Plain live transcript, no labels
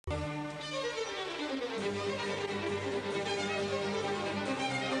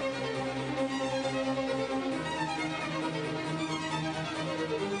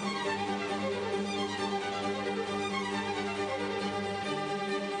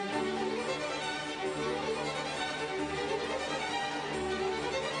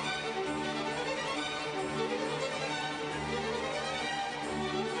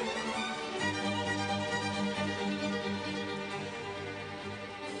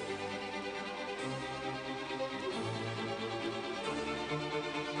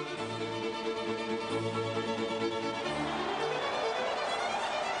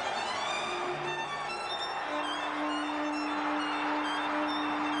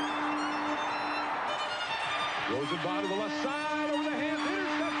Rosenbach to the left side, over the hands,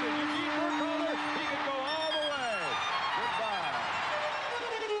 interception. Eugene Burkhalter, he can go all the way. Goodbye.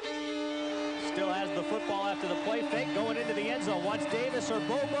 Still has the football after the play fake, going into the end zone. Watch Davis or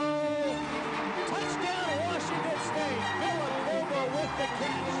Bobo. Touchdown, Washington State. Philip Bobo with the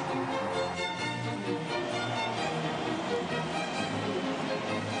catch.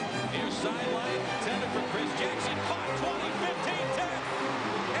 Near sideline, intended for Chris Jackson. Caught 20, 15, 10.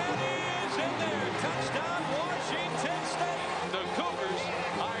 And he is in there. Touchdown, Washington State. The Cougars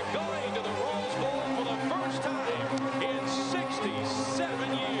are going to the Rose Bowl for the first time in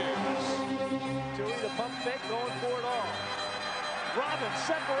 67 years. Tui, the pump fake, going for it all. Robbins,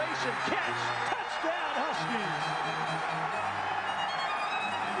 separation, catch, touchdown, Huskies.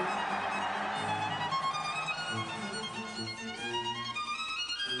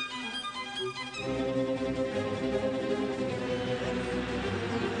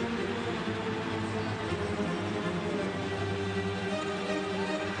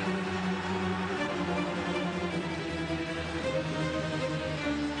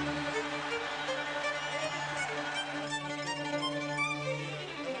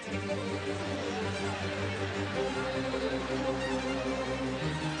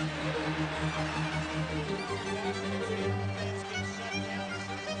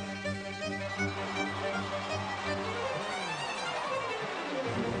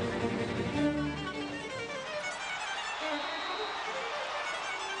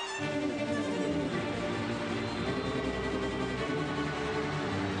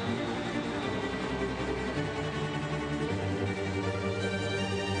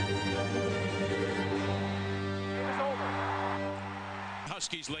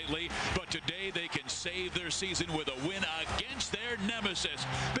 Huskies lately, but today they can save their season with a win against their nemesis.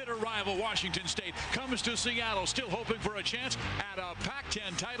 Bitter rival Washington State comes to Seattle still hoping for a chance at a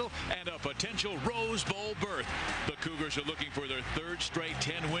Pac-10 title and a potential Rose Bowl berth. The Cougars are looking for their third straight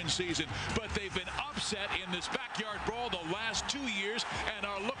 10-win season, but they've been upset in this backyard brawl the last 2 years and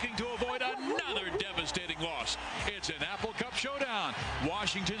are looking to avoid another devastating loss. It's an Apple Cup showdown.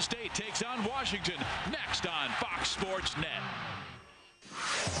 Washington State takes on Washington next on Fox Sports Net.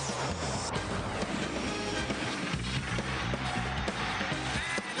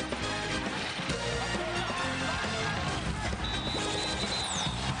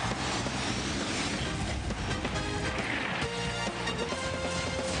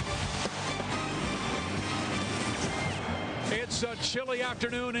 It's a chilly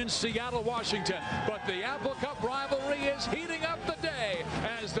afternoon in Seattle, Washington, but the Apple Cup rivalry is heating up the day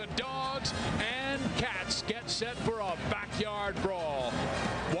as the Dogs and Cats get set for a backyard brawl.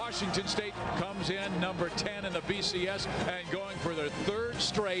 Washington State comes in number 10 in the BCS and going for their third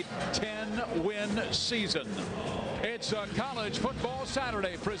straight 10-win season. It's a college football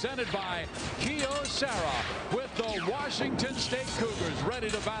Saturday presented by Kyocera with the Washington State Cougars ready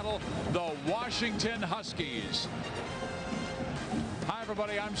to battle the Washington Huskies. Hi,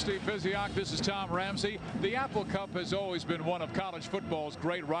 everybody. I'm Steve Physiak. This is Tom Ramsey. The Apple Cup has always been one of college football's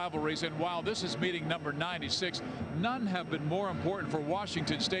great rivalries, and while this is meeting number 96, none have been more important for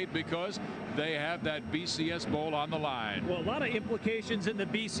Washington State because they have that BCS Bowl on the line. Well, a lot of implications in the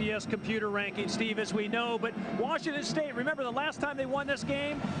BCS computer ranking, Steve, as we know, but Washington State, remember the last time they won this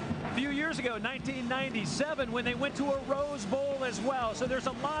game? A few years ago, 1997, when they went to a Rose Bowl as well. So there's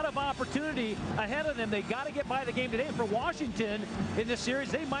a lot of opportunity ahead of them. They got to get by the game today. And for Washington in this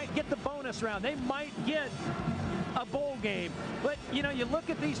series, they might get the bonus round. They might get a bowl game. But, you know, you look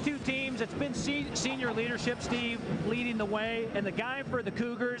at these two teams, it's been senior leadership, Steve, leading the way. And the guy for the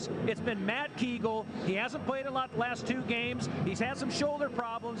Cougars, it's been Matt Kegel. He hasn't played a lot the last two games. He's had some shoulder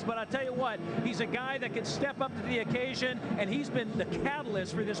problems, but I tell you what, he's a guy that can step up to the occasion, and he's been the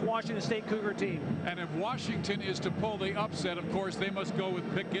catalyst for this Washington State Cougar team. And if Washington is to pull the upset, of course, they must go with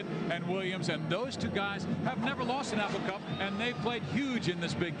Pickett and Williams, and those two guys have never lost an Apple Cup, and they've played huge in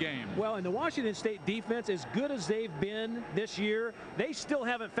this big game. Well, and the Washington State defense, as good as they've been this year, they still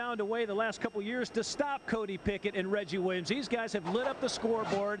haven't found a way the last couple years to stop Cody Pickett and Reggie Williams. These guys have lit up the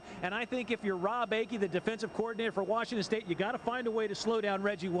scoreboard, and I think if you're Rob Akey, the defensive coordinator for Washington State, you got to find a way to slow down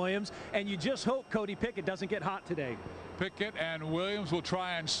Reggie Williams, and you just hope Cody Pickett doesn't get hot today. Pickett and Williams will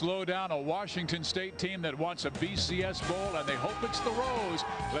try and slow down a Washington State team that wants a BCS Bowl, and they hope it's the Rose.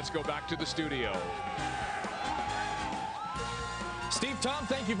 Let's go back to the studio. Steve, Tom,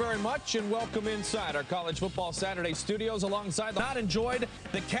 thank you very much, and welcome inside our College Football Saturday studios alongside not enjoyed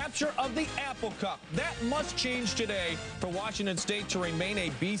the capture of the Apple Cup. That must change today for Washington State to remain a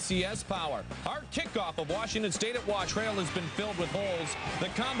BCS power. Our kickoff of Washington State at Wash Trail has been filled with holes. The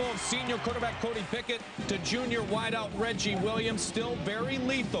combo of senior quarterback Cody Pickett to junior wideout Reggie Williams still very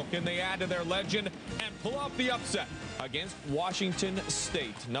lethal. Can they add to their legend and pull off the upset against Washington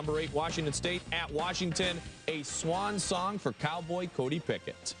State? Number 8 Washington State at Washington, a swan song for Cowboy Cody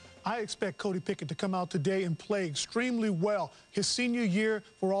Pickett. I expect Cody Pickett to come out today and play extremely well. His senior year,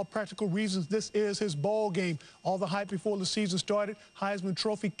 for all practical reasons, this is his ball game. All the hype before the season started, Heisman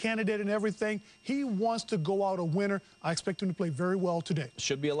Trophy candidate and everything. He wants to go out a winner. I expect him to play very well today.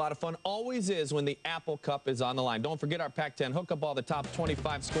 Should be a lot of fun. Always is when the Apple Cup is on the line. Don't forget our Pac-10 hookup, all the top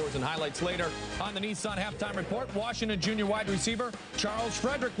 25 scores and highlights later on the Nissan Halftime Report. Washington junior wide receiver Charles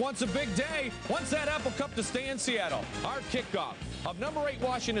Frederick wants a big day. Wants that Apple Cup to stay in Seattle. Our kickoff of number 8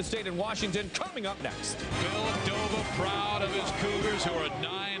 Washington State in Washington coming up next. Bill Dova proud of his Cougars, who are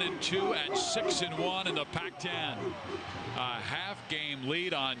 9-2 and 6-1 in the Pac-10. A half-game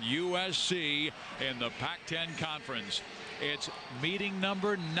lead on USC in the Pac-10 Conference. It's meeting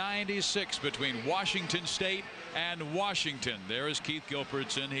number 96 between Washington State and Washington. There is Keith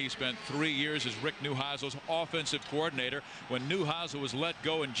Gilbertson. He spent 3 years as Rick Neuheisel's offensive coordinator. When Neuheisel was let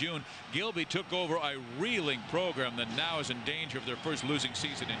go in June, Gilby took over a reeling program that now is in danger of their first losing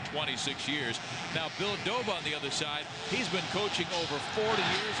season in 26 years. Now Bill Dova on the other side, he's been coaching over 40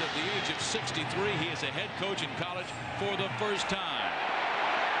 years. At the age of 63, he is a head coach in college for the first time.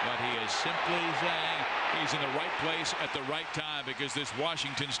 But he is simply saying he's in the right place at the right time because this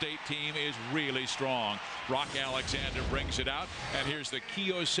Washington State team is really strong. Brock Alexander brings it out, and here's the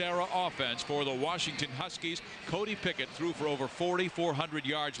Kyocera offense for the Washington Huskies. Cody Pickett threw for over 4,400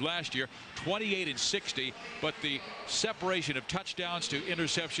 yards last year, 28-60, but the separation of touchdowns to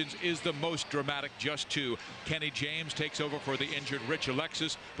interceptions is the most dramatic, just 2. Kenny James takes over for the injured Rich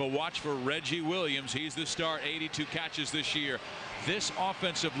Alexis, but watch for Reggie Williams. He's the star, 82 catches this year. This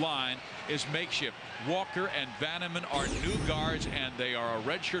offensive line is makeshift. Walker and Vanneman are new guards, and they are a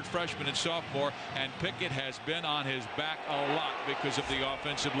redshirt freshman and sophomore, and Pickett has been on his back a lot because of the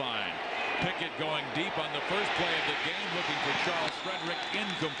offensive line. Pickett going deep on the first play of the game, looking for Charles Frederick,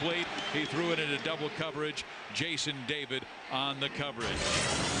 incomplete. He threw it into double coverage. Jason David on the coverage.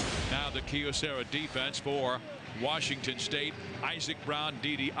 Now the Kyocera defense for Washington State. Isaac Brown,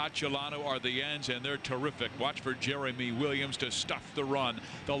 Didi Achelano are the ends, and they're terrific. Watch for Jeremy Williams to stuff the run.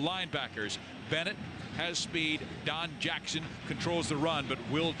 The linebackers, Bennett has speed. Don Jackson controls the run, but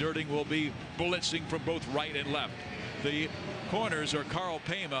Will Durding will be blitzing from both right and left. The corners are Carl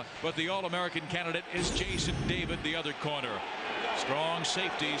Pema, but the All-American candidate is Jason David, the other corner. Strong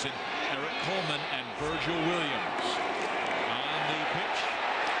safeties in Eric Coleman and Virgil Williams. On the pitch,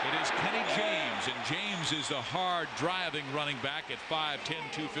 it is Kenny James, and James is the hard driving running back at 5'10",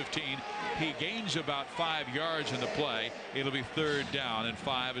 215. He gains about 5 yards in the play. It'll be 3rd down and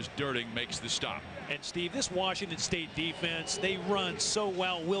 5 as Durding makes the stop. And Steve, this Washington State defense, they run so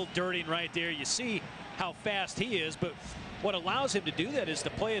well. Will Durding right there. You see how fast he is, but what allows him to do that is the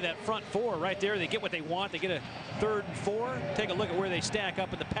play of that front 4 right there. They get what they want. They get a 3rd and 4. Take a look at where they stack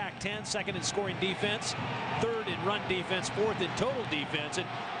up in the Pac-10. 2nd in scoring defense, 3rd in run defense, 4th in total defense, and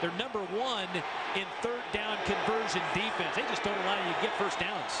they're number 1 in 3rd down conversion defense. They just don't allow you to get first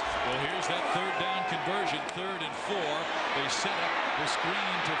downs. Well, here's that 3rd down conversion, 3rd and 4. They set up the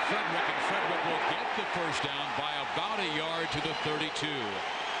screen to Frederick, and Frederick will get the first down by about a yard to the 32.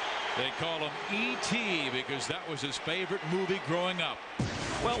 They call him E.T. because that was his favorite movie growing up.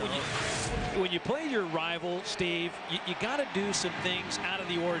 Well, when you play your rival, Steve, you got to do some things out of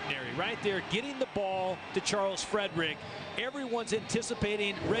the ordinary. Right there, getting the ball to Charles Frederick. Everyone's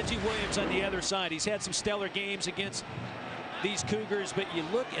anticipating Reggie Williams on the other side. He's had some stellar games against these Cougars, but you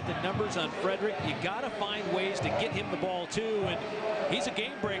look at the numbers on Frederick, you got to find ways to get him the ball too, and he's a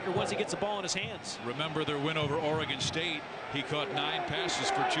game breaker once he gets the ball in his hands. Remember their win over Oregon State. He caught 9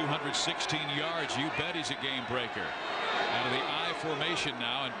 passes for 216 yards. You bet he's a game breaker. Out of the I formation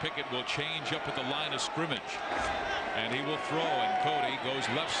now, and Pickett will change up at the line of scrimmage, and he will throw, and Cody goes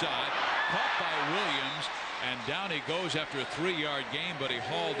left side, caught by Williams, and down he goes after a 3-yard gain, but he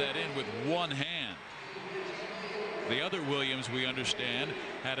hauled that in with one hand. The other Williams, we understand,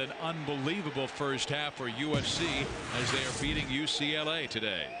 had an unbelievable first half for USC as they are beating UCLA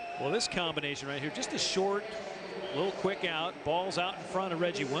today. Well, this combination right here, just a short, little quick out, ball's out in front of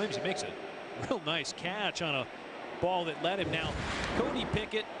Reggie Williams. He makes a real nice catch on a ball that led him. Now, Cody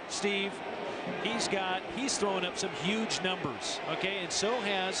Pickett, Steve, he's throwing up some huge numbers, okay, and so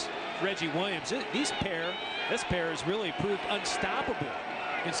has Reggie Williams. This pair has really proved unstoppable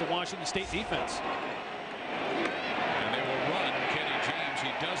against the Washington State defense. And they will run Kenny James.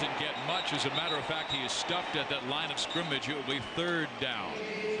 He doesn't get much. As a matter of fact, he is stuffed at that line of scrimmage. It will be 3rd down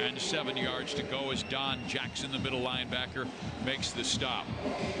and 7 yards to go as Don Jackson, the middle linebacker, makes the stop.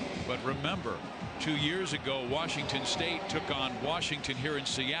 But remember, 2 years ago, Washington State took on Washington here in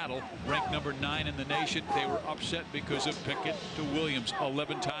Seattle, ranked number 9 in the nation. They were upset because of Pickett to Williams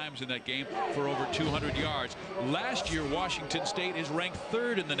 11 times in that game for over 200 yards. Last year, Washington State is ranked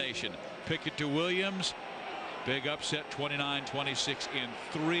 3rd in the nation. Pickett to Williams, big upset, 29-26 in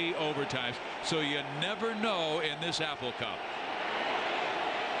 3 overtimes. So you never know in this Apple Cup.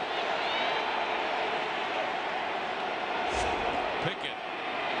 Pickett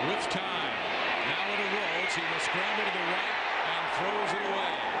with time. Now it rolls. He will scramble to the right and throws it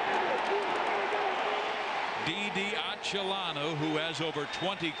away. Didi Achelano, who has over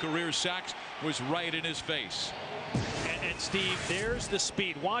 20 career sacks, was right in his face. And Steve, there's the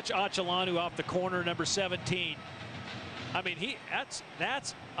speed. Watch Achelano off the corner, number 17. I mean,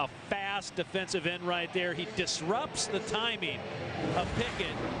 that's a fast defensive end right there. He disrupts the timing of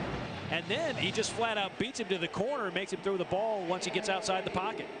Pickett, and then he just flat out beats him to the corner and makes him throw the ball once he gets outside the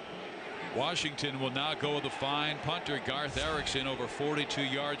pocket. Washington will now go with the fine punter Garth Erickson, over 42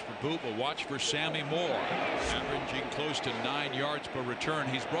 yards per boot. But watch for Sammy Moore, averaging close to 9 yards per return.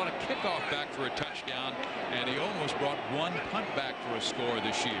 He's brought a kickoff back for a touchdown, and he almost brought 1 punt back for a score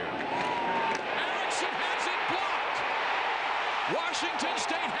this year. Erickson has it blocked. Washington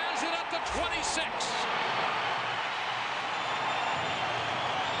State has it at the 26.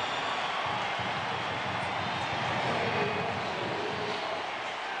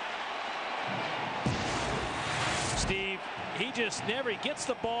 He just never gets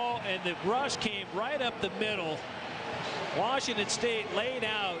the ball, and the rush came right up the middle. Washington State laid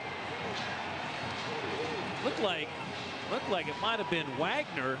out. Looked like it might have been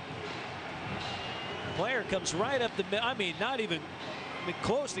Wagner. Player comes right up the middle. I mean, not even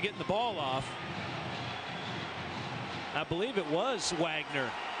close to getting the ball off. I believe it was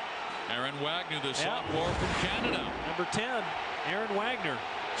Wagner. Aaron Wagner, the sophomore from Canada. Number 10, Aaron Wagner.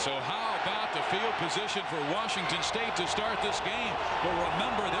 So how about the field position for Washington State to start this game? But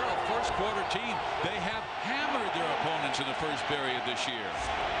remember, they're a first quarter team. They have hammered their opponents in the first period this year.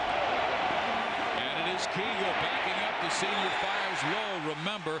 And it is Keegle backing up. The senior fires low.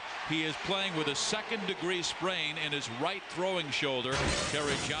 Remember, he is playing with a 2nd-degree sprain in his right throwing shoulder.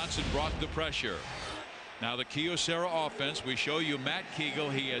 Kerry Johnson brought the pressure. Now the Kyocera offense, we show you Matt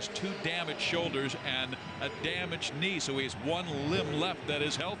Keegle. He has 2 damaged shoulders and a damaged knee, so he has 1 limb left that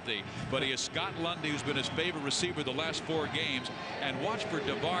is healthy. But he has Scott Lundy, who's been his favorite receiver the last 4 games. And watch for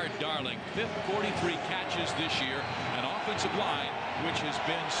DeVard Darling, 43 catches this year, an offensive line which has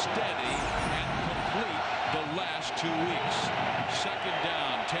been steady and complete the last 2 weeks. 2nd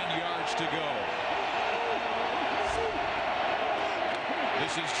down, 10 yards to go.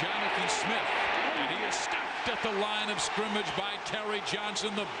 This is Jonathan Smith. And he is stopped at the line of scrimmage by Kerry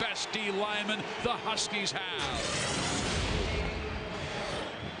Johnson, the best D lineman the Huskies have.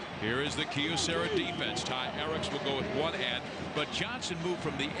 Here is the Kyocera defense. Ty Eriks will go with one end, but Johnson moved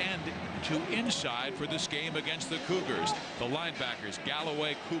from the end to inside for this game against the Cougars. The linebackers,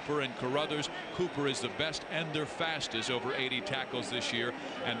 Galloway, Cooper, and Carruthers. Cooper is the best and their fastest, over 80 tackles this year.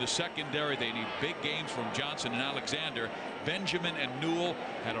 And the secondary, they need big games from Johnson and Alexander. Benjamin and Newell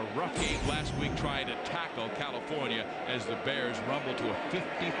had a rough game last week trying to tackle California as the Bears rumbled to a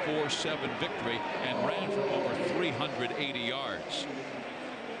 54-7 victory and ran for over 380 yards.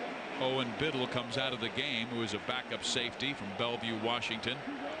 Owen Biddle comes out of the game, who is a backup safety from Bellevue, Washington.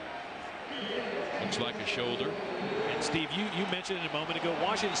 Looks like a shoulder. And Steve, you mentioned it a moment ago,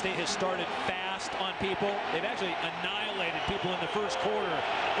 Washington State has started fast on people. They've actually annihilated people in the first quarter.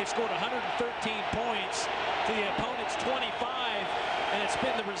 They've scored 113 points to the opponent's 25, and it's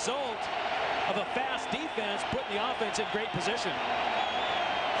been the result of a fast defense putting the offense in great position.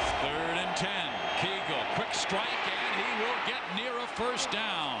 3rd and 10. Keegle, quick strike, and he will get near a first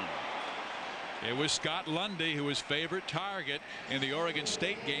down. It was Scott Lundy who was favorite target in the Oregon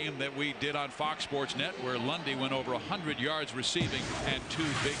State game that we did on Fox Sports Net, where Lundy went over 100 yards receiving and 2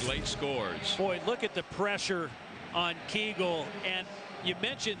 big late scores. Boy, look at the pressure on Keegle. And you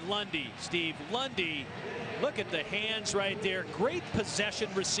mentioned Lundy, Steve. Lundy, look at the hands right there. Great possession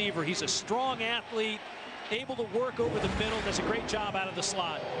receiver. He's a strong athlete, able to work over the middle, does a great job out of the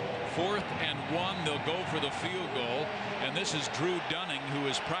slot. 4th and 1, they'll go for the field goal, and this is Drew Dunning, who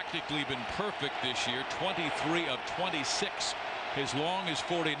has practically been perfect this year. 23 of 26 His long is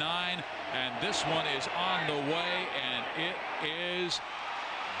 49, and this one is on the way, and it is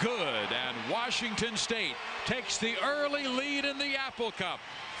good. And Washington State takes the early lead in the Apple Cup.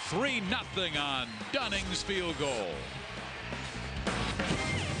 3-0 on Dunning's field goal.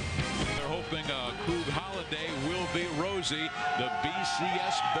 They're hoping Coug holiday will be rosy. The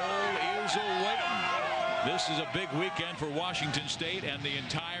BCS Bowl is awaiting. This is a big weekend for Washington State and the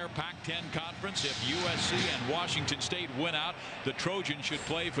entire Pac-10 conference. If USC and Washington State win out, the Trojans should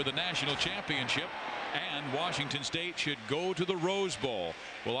play for the national championship, and Washington State should go to the Rose Bowl.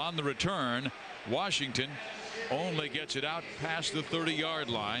 Well, on the return, Washington only gets it out past the 30-yard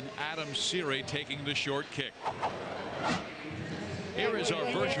line. Adam Seary taking the short kick. Here is our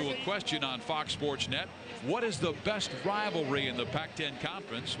virtual question on Fox Sports Net. What is the best rivalry in the Pac-10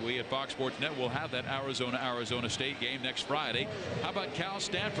 conference? We at Fox Sports Net will have that Arizona State game next Friday. How about Cal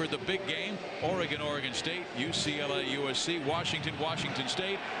Stanford, the big game? Oregon State, UCLA USC, Washington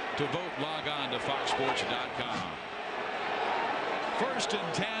State. To vote, log on to foxsports.com. 1st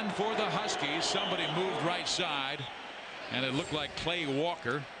and 10 for the Huskies. Somebody moved right side, and it looked like Clay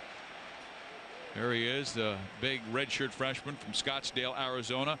Walker. There he is, the big redshirt freshman from Scottsdale,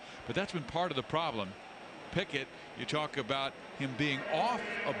 Arizona. But that's been part of the problem. Pickett, you talk about him being off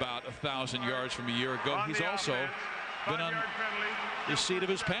about 1,000 yards from a year ago. He's also been on the seat of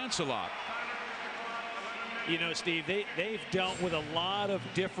his pants a lot. You know, Steve, they've dealt with a lot of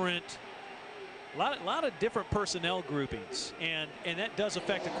different personnel groupings, and that does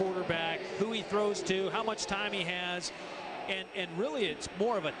affect a quarterback, who he throws to, how much time he has. And really, it's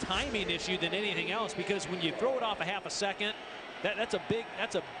more of a timing issue than anything else, because when you throw it off a half a second, that's a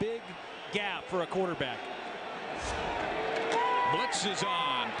big gap for a quarterback. Blitz is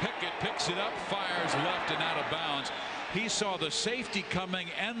on. Pickett picks it up, fires left and out of bounds. He saw the safety coming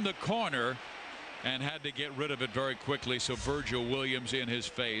and the corner and had to get rid of it very quickly. So Virgil Williams in his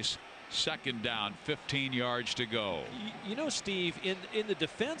face. 2nd down, 15 yards to go. You know, Steve, in the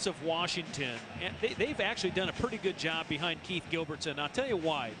defense of Washington, they've actually done a pretty good job behind Keith Gilbertson. I'll tell you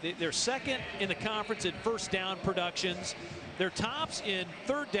why. They're 2nd in the conference in 1st down productions. They're tops in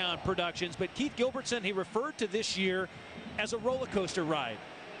 3rd down productions. But Keith Gilbertson, he referred to this year as a roller coaster ride.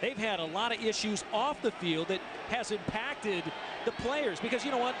 They've had a lot of issues off the field that has impacted the players, because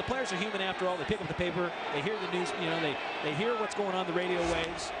you know what, the players are human after all. They pick up the paper, they hear the news, you know, they hear what's going on the radio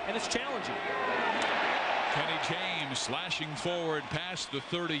waves, and it's challenging. Kenny James slashing forward past the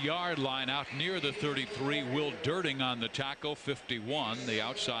 30-yard line, out near the 33. Will Durting on the tackle, 51, the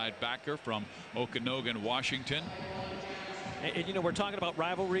outside backer from Okanogan, Washington. And you know, we're talking about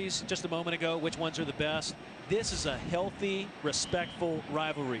rivalries just a moment ago, which ones are the best. This is a healthy, respectful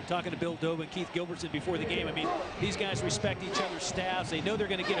rivalry. Talking to Bill Dobin, Keith Gilbertson before the game, I mean, these guys respect each other's staffs. They know they're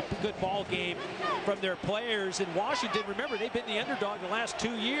going to get a good ball game from their players. In Washington, remember, they've been the underdog the last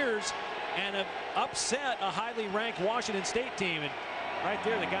 2 years and have upset a highly ranked Washington State team. And right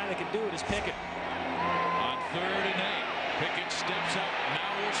there, the guy that can do it is Pickett. On 3rd and 8, Pickett steps up,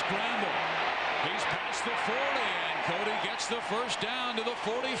 now will scramble. He's past the 40, and Cody gets the 1st down to the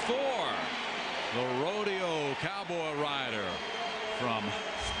 44. The rodeo cowboy rider from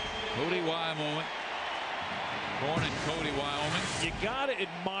Cody, Wyoming. Born in Cody, Wyoming. You got to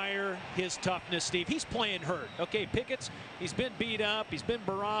admire his toughness, Steve. He's playing hurt. Okay, he's been beat up. He's been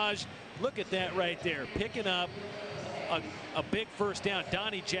barraged. Look at that right there. Picking up a big 1st down.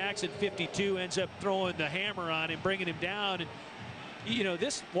 Donnie Jackson, 52, ends up throwing the hammer on him, bringing him down. And, you know,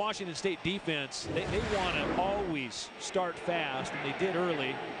 this Washington State defense, they want to always start fast, and they did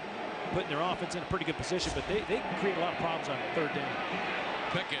early, putting their offense in a pretty good position, but they can create a lot of problems on 3rd down.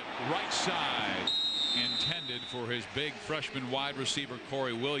 Pickett, right side, intended for his big freshman wide receiver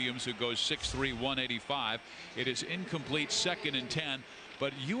Corey Williams, who goes 6'3", 185. It is incomplete, 2nd and 10.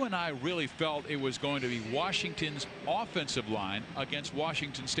 But you and I really felt it was going to be Washington's offensive line against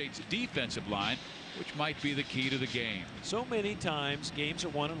Washington State's defensive line, which might be the key to the game. So many times games are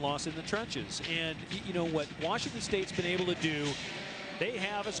won and lost in the trenches. And you know what Washington State's been able to do, they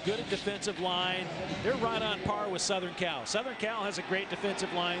have as good a defensive line. They're right on par with Southern Cal. Southern Cal has a great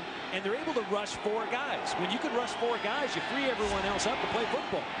defensive line, and they're able to rush 4 guys. When you can rush 4 guys, you free everyone else up to play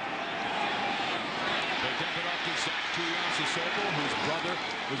football. They give it up to Zach Tuiasosopo, whose brother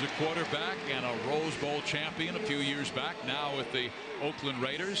was a quarterback and a Rose Bowl champion a few years back. Now with the Oakland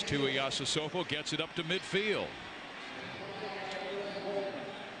Raiders, Tuiasosopo gets it up to midfield.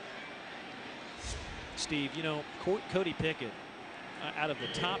 Steve, you know, Cody Pickett, out of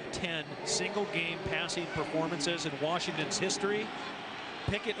the top 10 single-game passing performances in Washington's history,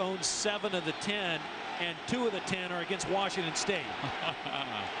 Pickett owns 7 of the 10, and 2 of the 10 are against Washington State.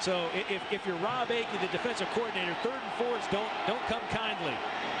 So if you're Rob Akey, the defensive coordinator, 3rd and 4s don't come kindly.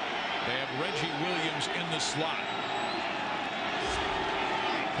 They have Reggie Williams in the slot.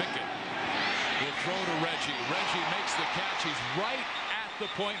 Pickett will throw to Reggie. Reggie makes the catch. He's right at the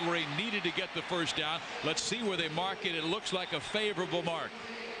point where he needed to get the first down. Let's see where they mark it. It looks like a favorable mark.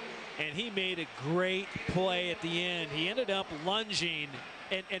 And he made a great play at the end. He ended up lunging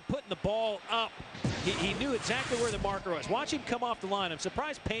and putting the ball up. He knew exactly where the marker was. Watch him come off the line. I'm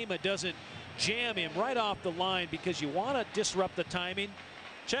surprised Pema doesn't jam him right off the line, because you want to disrupt the timing.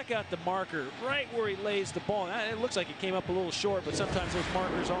 Check out the marker right where he lays the ball. It looks like it came up a little short, but sometimes those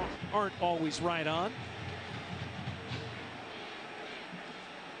markers aren't always right on.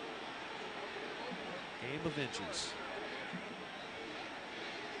 Game of inches.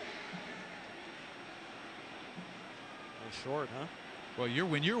 A little short, huh? Well,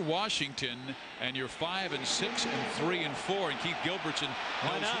 when you're Washington and you're 5 and 6 and 3 and 4, and Keith Gilbertson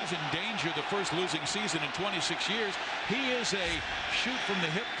knows he's in danger the first losing season in 26 years. He is a shoot from the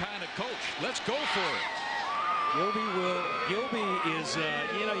hip kind of coach. Let's go for it. Gilby is,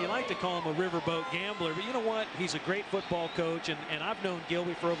 you know, you like to call him a riverboat gambler, but you know what? He's a great football coach, and I've known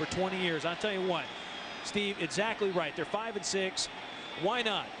Gilby for over 20 years. I'll tell you what, Steve, exactly right. They're 5 and 6. Why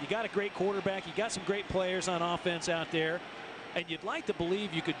not? You got a great quarterback. You got some great players on offense out there. And you'd like to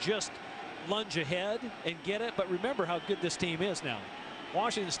believe you could just lunge ahead and get it. But remember how good this team is now.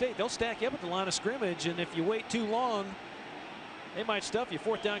 Washington State, they'll stack you up at the line of scrimmage. And if you wait too long, they might stuff you.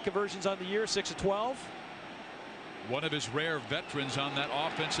 4th down conversions on the year, 6 of 12. One of his rare veterans on that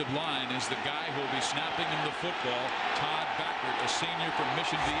offensive line is the guy who will be snapping him the football, Todd Backert, a senior from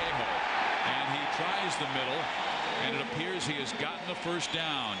Mission Viejo. And he tries the middle, and it appears he has gotten the first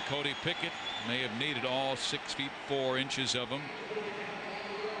down. Cody Pickett may have needed all 6 feet 4 inches of him.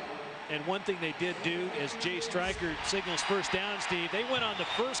 And one thing they did do, as Jay Stryker signals first down, Steve, they went on the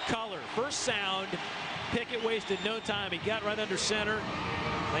first color, first sound. Pickett wasted no time. He got right under center.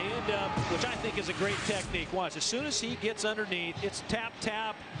 They end up, which I think is a great technique. Watch, as soon as he gets underneath, it's tap,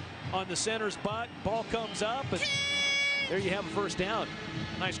 tap on the center's butt. Ball comes up, and there you have a first down.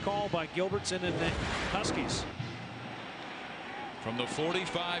 Nice call by Gilbertson and the Huskies. From the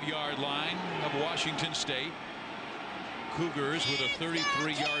 45-yard line of Washington State, Cougars with a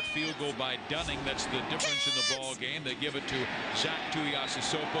 33-yard field goal by Dunning. That's the difference in the ball game. They give it to Zach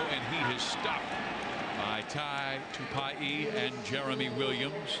Tuiasosopo, and he is stopped by Tai Tupai and Jeremy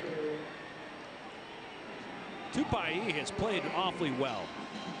Williams. Tupai has played awfully well.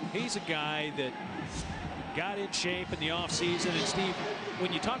 He's a guy that got in shape in the offseason. And Steve,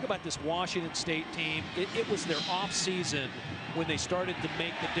 when you talk about this Washington State team, it was their offseason when they started to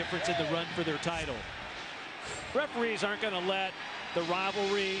make the difference in the run for their title. Referees aren't going to let the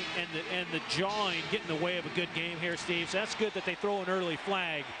rivalry and the jawing get in the way of a good game here, Steve. So that's good that they throw an early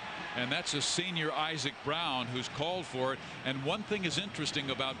flag. And that's a senior, Isaac Brown, who's called for it. And one thing is interesting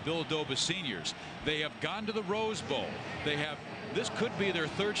about Villanova seniors. They have gone to the Rose Bowl. This could be their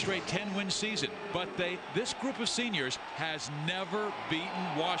 3rd straight 10-win season, but this group of seniors has never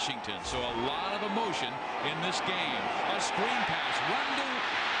beaten Washington. So a lot of emotion in this game. A screen pass, run to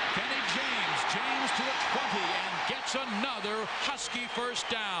Kenny James. James to the 20 and gets another Husky first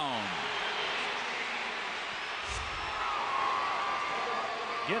down.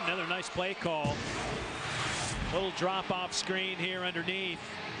 Again, another nice play call. Little drop-off screen here underneath.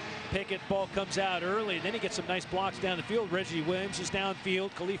 Pickett, ball comes out early, and then he gets some nice blocks down the field. Reggie Williams is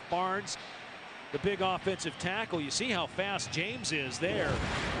downfield. Khalif Barnes, the big offensive tackle. You see how fast James is there.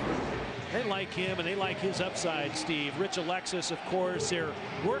 They like him, and they like his upside, Steve. Rich Alexis, of course, their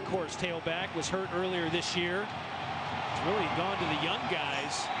workhorse tailback, was hurt earlier this year. It's really gone to the young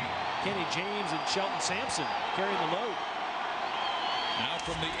guys. Kenny James and Shelton Sampson carrying the load. Now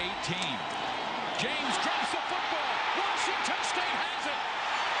from the 18. James drops the football. Washington State has it.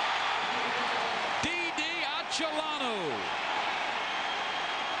 D.D. Achelano.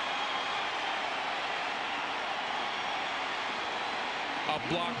 A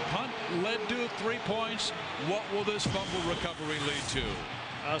block punt led to 3 points. What will this fumble recovery lead to?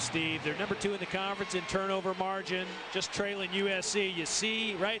 Oh, Steve, they're number 2 in the conference in turnover margin, just trailing USC. You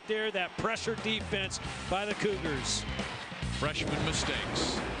see right there that pressure defense by the Cougars. Freshman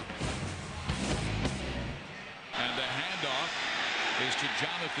mistakes. And the handoff is to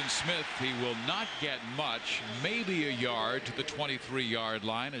Jonathan Smith. He will not get much, maybe a yard to the 23-yard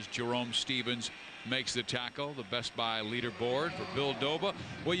line as Jerome Stevens makes the tackle. The Best Buy leaderboard for Bill Doba.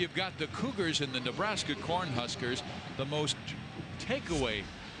 Well, you've got the Cougars and the Nebraska Cornhuskers, the most takeaway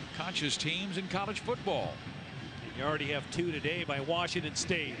conscious teams in college football. You already have 2 today by Washington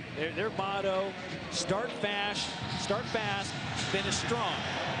State. Their motto, start fast, finish strong.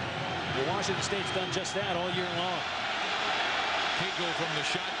 Well, Washington State's done just that all year long. Kegel from the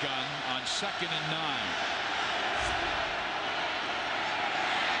shotgun on 2nd and 9.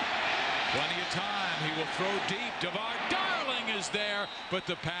 Plenty of time. He will throw deep. DeVar Darling is there, but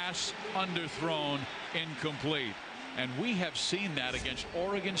the pass underthrown, incomplete. And we have seen that against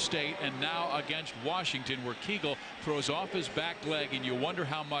Oregon State and now against Washington, where Kegel throws off his back leg, and you wonder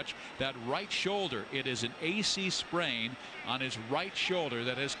how much that right shoulder, it is an AC sprain on his right shoulder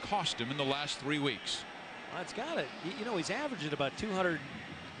that has cost him in the last 3 weeks. Well, it's got it. You know, he's averaging about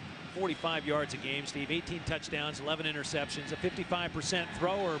 245 yards a game, Steve. 18 touchdowns, 11 interceptions, a 55%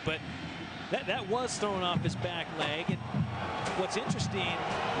 thrower, but that was thrown off his back leg. And what's interesting,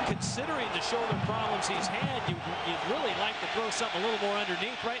 considering the shoulder problems he's had, you'd really like to throw something a little more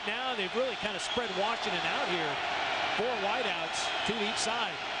underneath. Right now, they've really kind of spread Washington out here. 4 wideouts, 2 each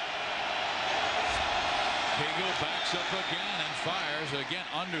side. Kegel backs up again and fires. Again,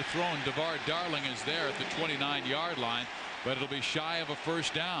 underthrown. DeVar Darling is there at the 29-yard line, but it'll be shy of a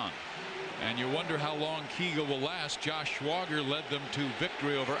first down. And you wonder how long Kegel will last. Josh Schwager led them to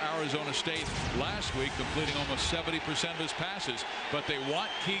victory over Arizona State last week, completing almost 70% of his passes. But they want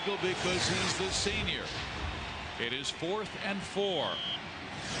Kegel because he's the senior. It is 4th and 4.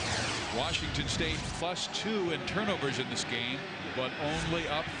 Washington State +2 in turnovers in this game, but only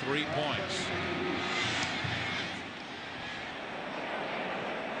up 3 points.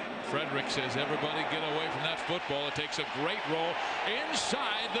 Frederick says, everybody get away from that football. It takes a great roll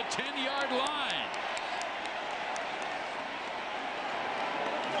inside the 10-yard line.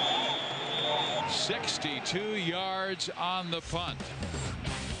 "62 yards on the punt."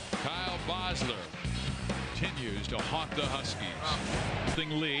 Kyle Bosler continues to haunt the Huskies.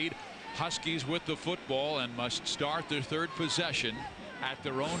 Lead. Huskies with the football and must start their 3rd possession at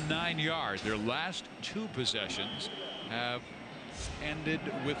their own 9 yards. Their last 2 possessions have ended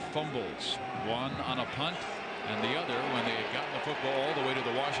with fumbles. One on a punt and the other when they had gotten the football all the way to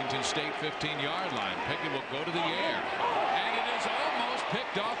the Washington State 15-yard line. Pickett will go to the air, and it is almost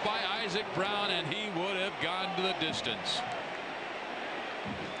picked off by Isaac Brown, and he would have gone to the distance.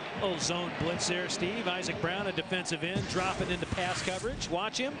 Little zone blitz there, Steve. Isaac Brown, a defensive end, dropping into pass coverage.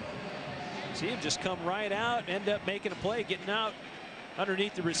 Watch him. See him just come right out, end up making a play, getting out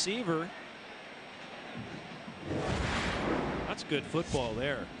underneath the receiver. That's good football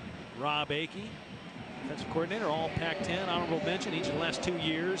there. Rob Akey, defensive coordinator, all Pac-10, honorable mention each of the last 2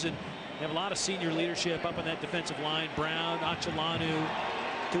 years, and they have a lot of senior leadership up on that defensive line. Brown, Achalanu,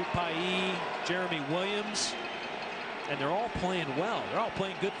 Tupai, Jeremy Williams, and they're all playing well. They're all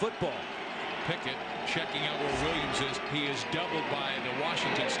playing good football. Pickett checking out where Williams is. He is doubled by the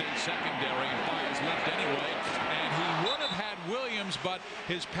Washington State secondary and fires left anyway. And he would have had Williams, but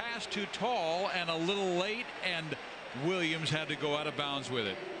his pass too tall and a little late, and Williams had to go out of bounds with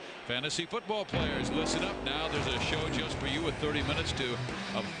it. Fantasy football players, listen up now. There's a show just for you with 30 minutes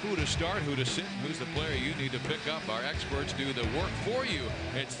of who to start, who to sit, and who's the player you need to pick up. Our experts do the work for you.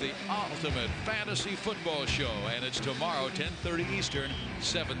 It's the ultimate fantasy football show, and it's tomorrow, 10:30 Eastern,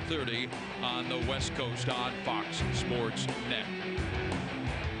 7:30 on the West Coast on Fox Sports Net.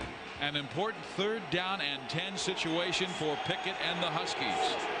 An important 3rd down and 10 situation for Pickett and the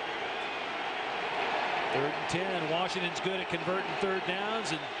Huskies. 3rd and 10. Washington's good at converting 3rd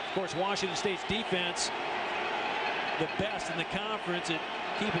downs, and of course Washington State's defense the best in the conference at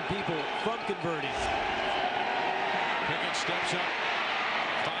keeping people from converting. Pickett steps up,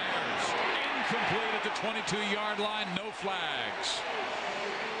 fires, incomplete at the 22-yard line. No flags.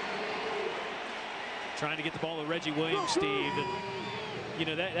 Trying to get the ball to Reggie Williams, Steve, and you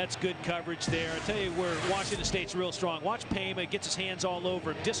know that's good coverage there. I tell you where Washington State's real strong. Watch Payma, gets his hands all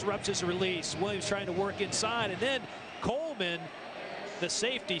over him, disrupts his release. Williams trying to work inside, and then Coleman, the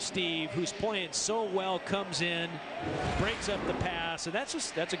safety, Steve, who's playing so well, comes in, breaks up the pass, and that's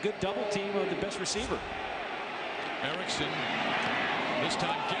a good double team of the best receiver. Erickson this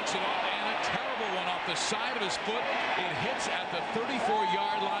time gets it off, and a terrible one off the side of his foot. It hits at the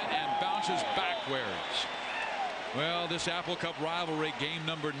 34-yard line and bounces backwards. Well, this Apple Cup rivalry, game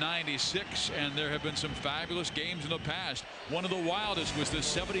number 96, and there have been some fabulous games in the past. One of the wildest was the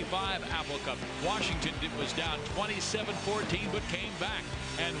 75 Apple Cup. Washington was down 27-14 but came back,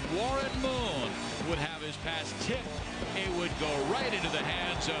 and Warren Moon would have his pass tipped. It would go right into the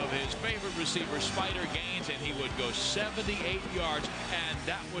hands of his favorite receiver, Spider Gaines, and he would go 78 yards, and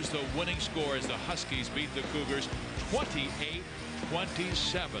that was the winning score as the Huskies beat the Cougars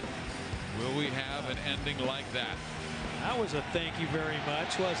 28-27. Will we have an ending like that? That was a thank you very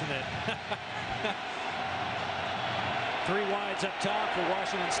much, wasn't it? Three wides up top for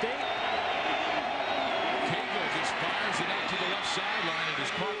Washington State. Cagle just fires it out to the left sideline. It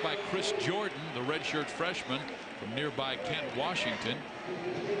is caught by Chris Jordan, the redshirt freshman from nearby Kent, Washington.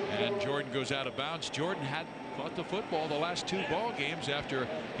 And Jordan goes out of bounds. Jordan had caught the football the last two ball games after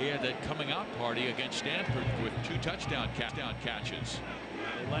he had that coming out party against Stanford with 2 touchdown catches.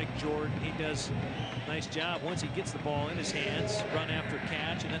 They like Jordan. He does a nice job once he gets the ball in his hands, run after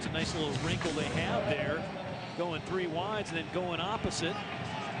catch, and that's a nice little wrinkle they have there, going 3 wides and then going opposite.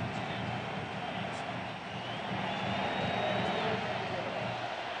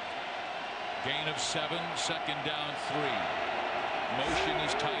 Gain of 7, second down 3. Motion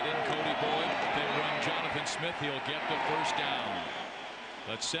is tight end Cody Boyd. They run Jonathan Smith. He'll get the first down.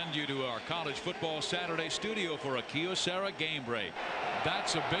 Let's send you to our College Football Saturday studio for a Kyocera game break.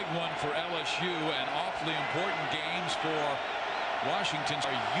 That's a big one for LSU, and awfully important games for Washington.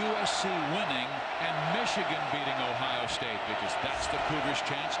 USC winning and Michigan beating Ohio State, because that's the Cougars'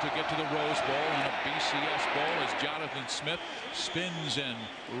 chance to get to the Rose Bowl and a BCS Bowl as Jonathan Smith spins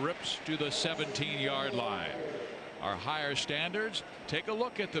and rips to the 17-yard line. Our higher standards, take a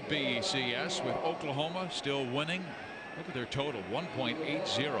look at the BCS with Oklahoma still winning. Look at their total,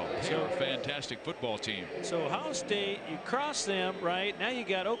 1.80. They're a fantastic football team. So Ohio State, you cross them, right? Now you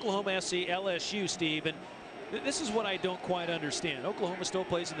got Oklahoma SC, LSU, Steve. And this is what I don't quite understand. Oklahoma still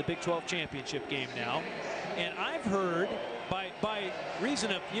plays in the Big 12 championship game now. And I've heard by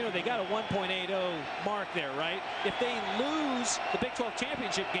reason of, you know, they got a 1.80 mark there, right? If they lose the Big 12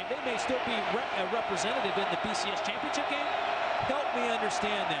 championship game, they may still be a representative in the BCS championship game. Help me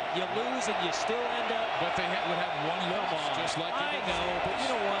understand that. You lose and you still end up. But they would have one loss, just like I know, but you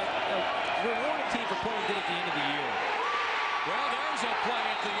know what? Reward a team for playing good at the end of the year. Well, there's a play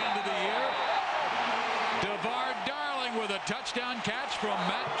at the end of the year. DeVar Darling with a touchdown catch from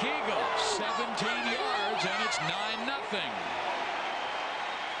Matt Cagle. 17 yards, and it's 9-0.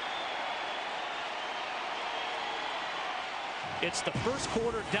 It's the first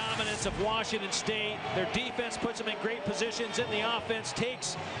quarter dominance of Washington State. Their defense puts them in great positions, and the offense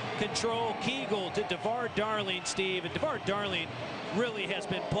takes control. Cagle to DeVar Darling, Steve. And DeVar Darling really has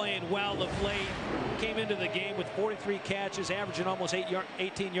been playing well of late. Came into the game with 43 catches, averaging almost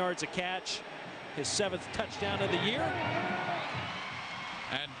 18 yards a catch. His 7th touchdown of the year.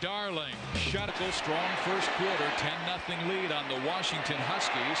 And Darling shot a strong first quarter, 10-0 lead on the Washington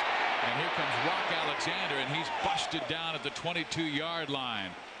Huskies. And here comes Rock Alexander, and he's busted down at the 22-yard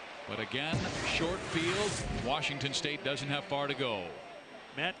line. But again, short field. Washington State doesn't have far to go.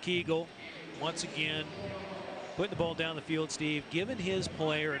 Matt Cagle, once again, putting the ball down the field, Steve, giving his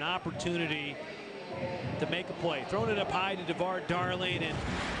player an opportunity to make a play. Throwing it up high to DeVar Darling, and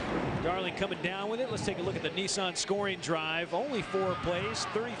Darling coming down with it. Let's take a look at the Nissan scoring drive. Only 4 plays,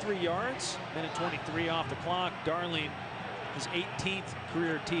 33 yards, minute 23 off the clock. Darling, his 18th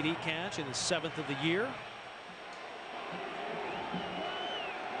career TD catch and his 7th of the year.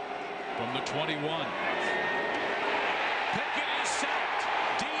 From the 21. Pickett is sacked.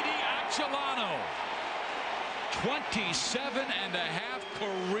 Didi Achelano. 27 and a half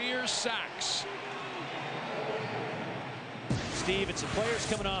career sacks. Steve, it's the players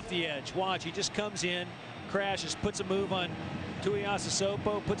coming off the edge. Watch, he just comes in, crashes, puts a move on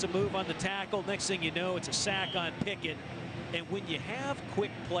Tuiasosopo, puts a move on the tackle. Next thing you know, it's a sack on Pickett. And when you have quick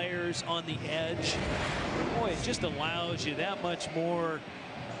players on the edge, boy, it just allows you that much more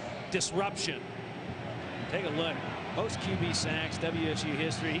disruption. Take a look. Most QB sacks, WSU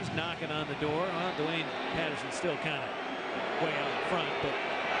history. He's knocking on the door. Well, Dwayne Patterson's still kind of way out in front, but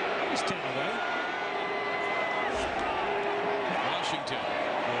he's 10 away. Washington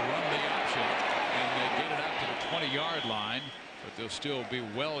will run the option, and they get it out to the 20-yard line, but they'll still be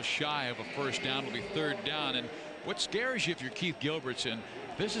well shy of a first down. It'll be 3rd down. And what scares you if you're Keith Gilbertson,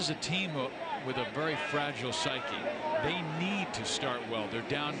 this is a team with a very fragile psyche. They need to start well. They're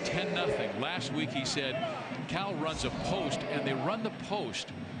down 10-0. Last week he said Cal runs a post, and they run the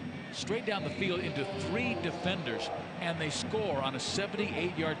post straight down the field into 3 defenders, and they score on a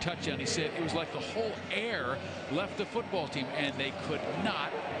 78-yard touchdown. He said it was like the whole air left the football team, and they could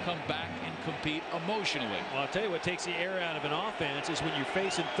not come back and compete emotionally. Well, I'll tell you what takes the air out of an offense is when you're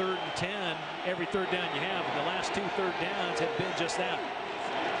facing 3rd and 10, every 3rd down you have, and the last 2 3rd downs have been just that.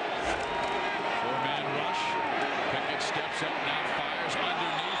 4-man rush. Pickett steps up, now fires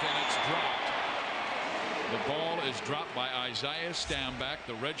underneath, and it's dropped. The ball is dropped by Isaiah Stanback,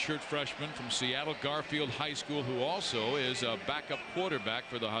 the redshirt freshman from Seattle Garfield High School, who also is a backup quarterback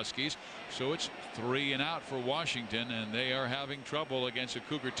for the Huskies. So it's 3 and out for Washington, and they are having trouble against a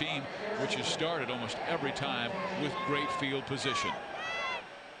Cougar team which has started almost every time with great field position.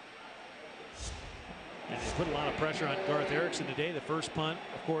 And they put a lot of pressure on Garth Erickson today. The first punt,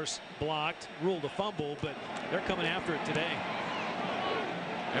 of course, blocked, ruled a fumble, but they're coming after it today.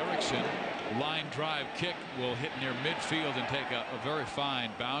 Erickson, line drive kick, will hit near midfield and take a very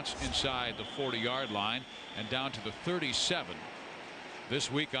fine bounce inside the 40-yard line and down to the 37. This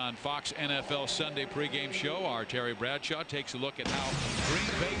week on Fox NFL Sunday pregame show, our Terry Bradshaw takes a look at how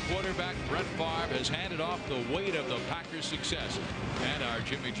Green Bay quarterback Brett Favre has handed off the weight of the Packers' success. And our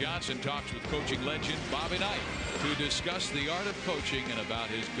Jimmy Johnson talks with coaching legend Bobby Knight to discuss the art of coaching and about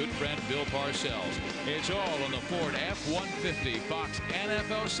his good friend Bill Parcells. It's all on the Ford F-150 Fox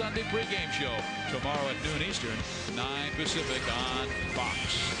NFL Sunday pregame show tomorrow at noon Eastern, 9 Pacific on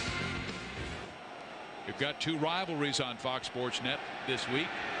Fox. You've got two rivalries on Fox Sports Net this week.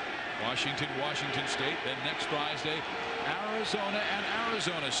 Washington State. Then next Friday, Arizona and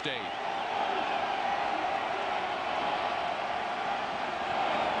Arizona State.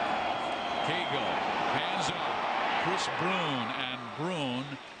 Cagle hands off Chris Brune, and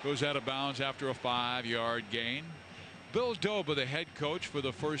Brune goes out of bounds after a 5-yard gain. Bill Doba, the head coach for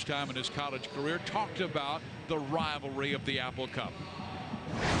the first time in his college career, talked about the rivalry of the Apple Cup.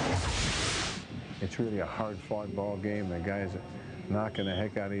 It's really a hard-fought ball game. The guys are knocking the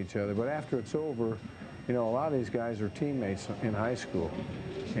heck out of each other. But after it's over, you know, a lot of these guys are teammates in high school.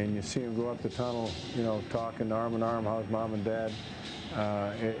 And you see them go up the tunnel, you know, talking arm in arm, how's mom and dad.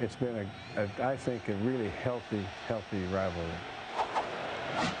 It's been, I think, a really healthy rivalry.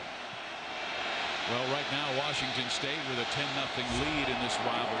 Well, right now, Washington State with a 10-0 lead in this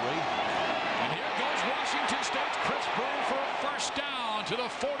rivalry. And here goes Washington State's Chris Brune for a first down to the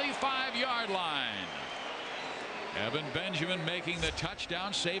 45-yard line. Evan Benjamin making the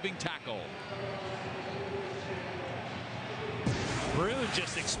touchdown saving tackle. Brune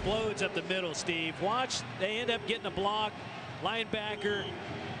just explodes up the middle, Steve. Watch, they end up getting a block. Linebacker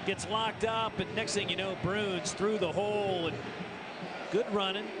gets locked up, and next thing you know, Brune's through the hole. And good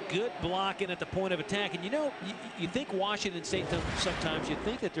running, good blocking at the point of attack. And you know, you think Washington State, sometimes you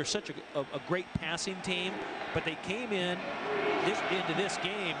think that they're such a great passing team, but they came into this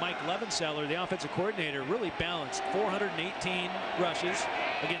game, Mike Levenseller, the offensive coordinator, really balanced. 418 rushes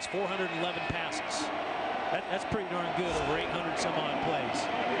against 411 passes. That's pretty darn good over 800 some odd plays.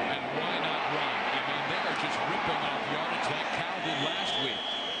 And why not run? I mean, they're just ripping off yardage like Cal did last week.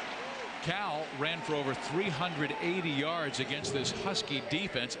 Cal ran for over 380 yards against this Husky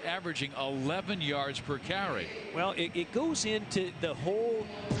defense, averaging 11 yards per carry. Well, it goes into the whole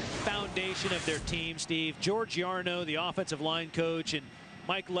foundation of their team, Steve. George Yarno, the offensive line coach, and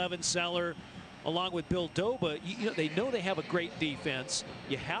Mike Levenseller, along with Bill Doba, they know they have a great defense.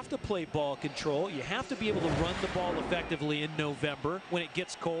 You have to play ball control. You have to be able to run the ball effectively in November when it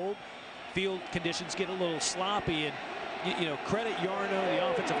gets cold. Field conditions get a little sloppy, and you know, credit Yarno, the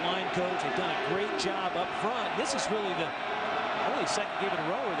offensive line coach. They've done a great job up front. This is really the only second game in a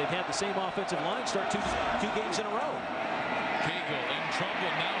row where they've had the same offensive line start two games in a row. Cagle in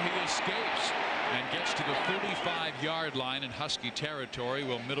trouble. Now he escapes and gets to the 35-yard line in Husky territory.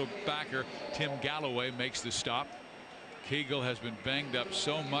 Well, middle backer Tim Galloway makes the stop. Cagle has been banged up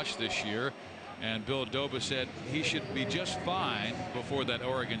so much this year, and Bill Doba said he should be just fine before that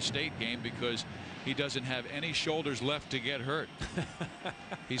Oregon State game because he doesn't have any shoulders left to get hurt.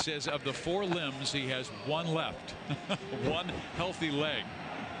 He says of the 4 limbs, he has 1 left. 1 healthy leg.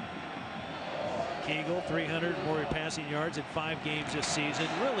 Cagle, 300 more passing yards in 5 games this season.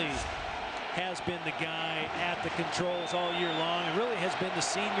 Really has been the guy at the controls all year long, and really has been the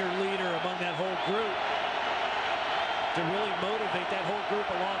senior leader among that whole group to really motivate that whole group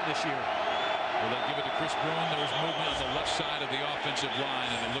along this year. Well, they give it to Chris Brune. There was movement on the left side of the offensive line,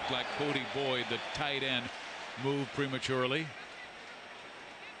 and it looked like Cody Boyd, the tight end, moved prematurely.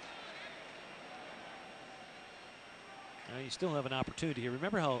 Now you still have an opportunity here.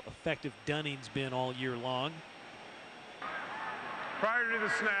 Remember how effective Dunning's been all year long. Prior to the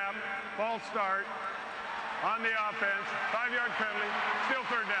snap, false start on the offense, 5-yard penalty, still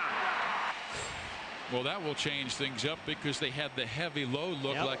 3rd down. Well, that will change things up because they had the heavy load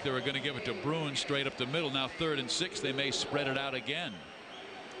look like they were going to give it to Brune straight up the middle. Now 3rd and 6, they may spread it out again.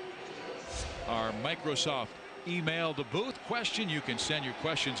 Our Microsoft email the booth question. You can send your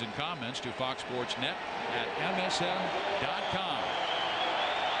questions and comments to FoxSportsNet at MSN.com.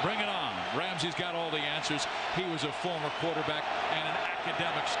 Bring it on. Ramsey's got all the answers. He was a former quarterback and an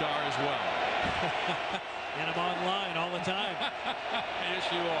academic star as well. And I'm online all the time.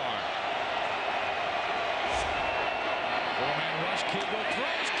 Yes, you are. 4-man rush. Cagle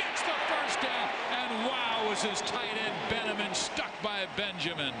throws, gets the first down, and wow, was his tight end Benjamin stuck by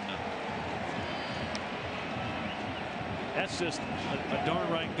Benjamin. That's just a darn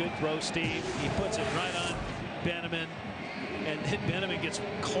right good throw, Steve. He puts it right on Benjamin, and then Benjamin gets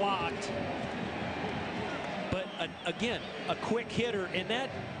clocked. But again, a quick hitter, and that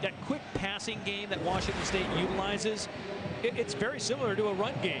quick passing game that Washington State utilizes, it's very similar to a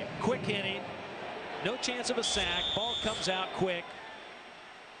run game. Quick hitting, no chance of a sack, ball comes out quick.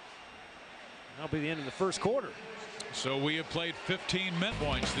 That'll be the end of the first quarter. So we have played 15 minute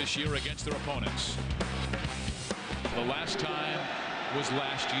points this year against their opponents. The last time was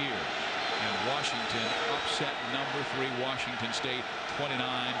last year, and Washington upset number 3 Washington State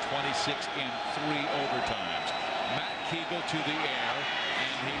 29-26 in 3 overtimes. Matt Kegel to the air,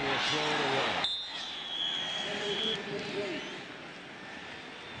 and he will throw it away.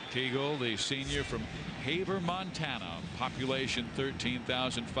 Kegel, the senior from Haver, Montana, population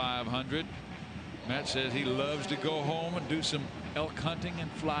 13,500. Matt says he loves to go home and do some elk hunting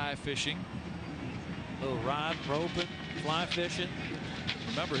and fly fishing. A little rod roping, fly fishing.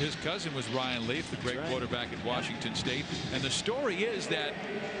 Remember, his cousin was Ryan Leaf, the great quarterback at Washington State. And the story is that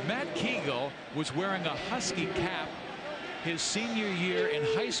Matt Kegel was wearing a Husky cap his senior year in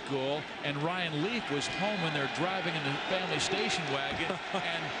high school, and Ryan Leaf was home when they're driving in the family station wagon,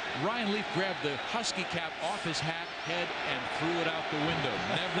 and Ryan Leaf grabbed the Husky cap off his head and threw it out the window,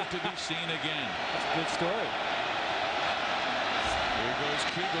 never to be seen again. That's a good story. Here goes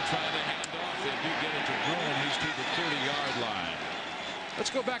Kegel trying to hand off. They do get it to Bruin. He's to the 30-yard line. Let's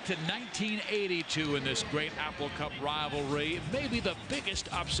go back to 1982 in this great Apple Cup rivalry. Maybe the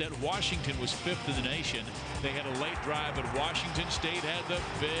biggest upset. Washington was 5th in the nation. They had a late drive, but Washington State had the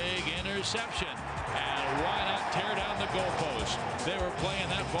big interception. And why not tear down the goalpost? They were playing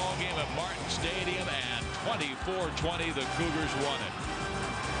that ball game at Martin Stadium, and 24-20, the Cougars won it.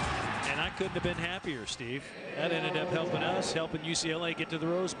 And I couldn't have been happier, Steve. That ended up helping us, helping UCLA get to the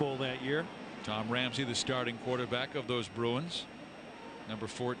Rose Bowl that year. Tom Ramsey, the starting quarterback of those Bruins. Number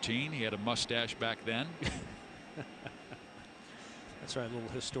 14. He had a mustache back then. That's right. A little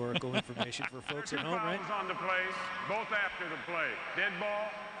historical information for folks at home, right? Fouls on the play, both after the play. Dead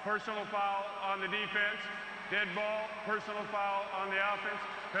ball, personal foul on the defense. Dead ball, personal foul on the offense.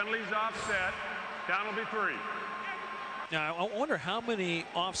 Penalties offset. Down will be 3. Now, I wonder how many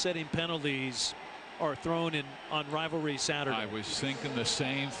offsetting penalties are thrown in on rivalry Saturday. I was thinking the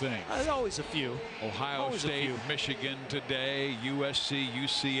same thing. There's always a few. Ohio always State, Michigan today, USC,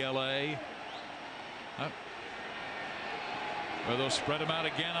 UCLA. Well, they'll spread them out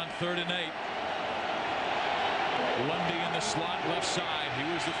again on 3rd and 8. Lundy in the slot left side.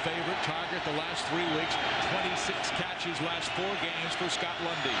 He was the favorite target the last 3 weeks. 26 catches last 4 games for Scott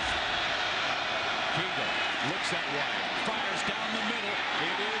Lundy. Kegel looks at White, fires down the middle.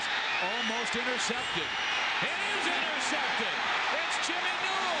 It is almost intercepted. It is intercepted. It's Jimmy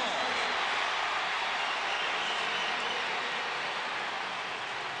Newell.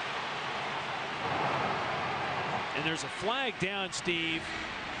 And there's a flag down, Steve.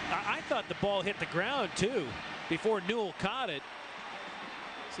 I thought the ball hit the ground too before Newell caught it.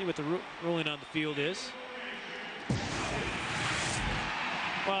 See what the ruling on the field is.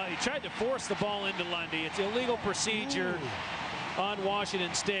 Well, he tried to force the ball into Lundy. It's illegal procedure on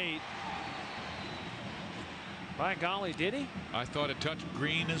Washington State. By golly, did he? I thought it touched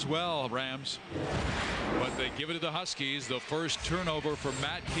green as well, Rams. But they give it to the Huskies. The first turnover for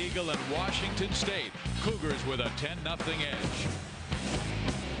Matt Kegel and Washington State. Cougars with a 10-0 edge.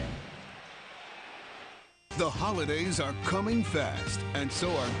 The holidays are coming fast, and so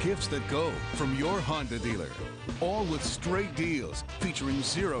are gifts that go from your Honda dealer. All with straight deals featuring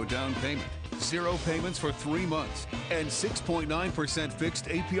 0 down payment, 0 payments for 3 months, and 6.9% fixed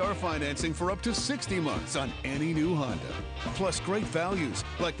APR financing for up to 60 months on any new Honda. Plus great values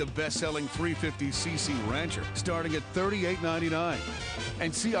like the best-selling 350cc Rancher starting at $38.99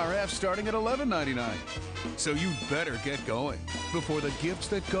 and CRF starting at $11.99. So you better get going before the gifts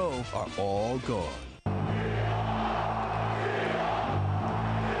that go are all gone.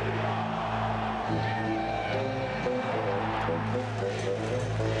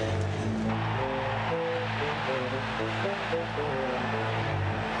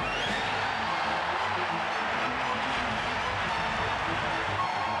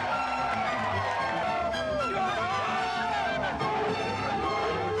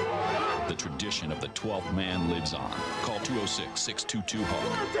 The tradition of the 12th man lives on. Call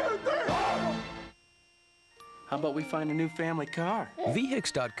 206-622-HOPE. How about we find a new family car?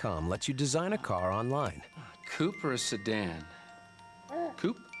 VHIX.com lets you design a car online. Coupe or a sedan?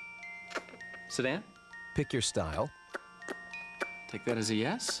 Coupe? Sedan? Pick your style. Take that as a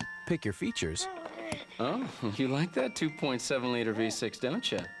yes? Pick your features. Oh, you like that 2.7-liter V6,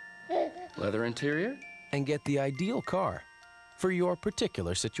 don't you? Leather interior? and get the ideal car for your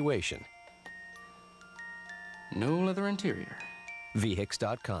particular situation. No leather interior.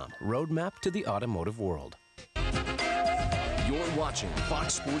 VHIX.com, roadmap to the automotive world. You're watching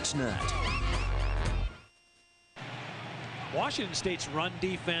Fox Sports Net. Washington State's run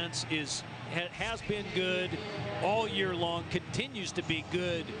defense has been good all year long, continues to be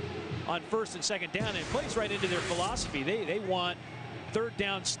good on first and second down, and it plays right into their philosophy. They want third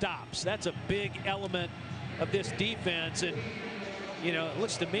down stops. That's a big element of this defense, and you know, it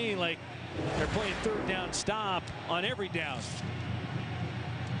looks to me like they're playing third down stop on every down.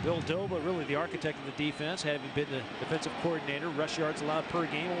 Bill Doba, really the architect of the defense, having been the defensive coordinator. Rush yards allowed per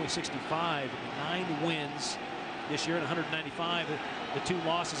game, only 65. 9 wins this year, and 195 the 2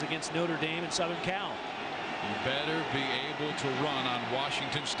 losses against Notre Dame and Southern Cal. You better be able to run on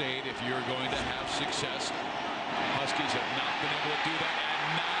Washington State if you're going to have success. Huskies have not been able to do that, and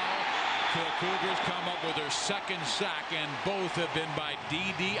now the Cougars come up with their second sack, and both have been by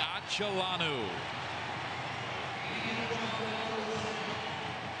Didi Achelanu.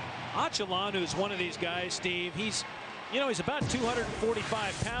 Achelanu is one of these guys, Steve. He's about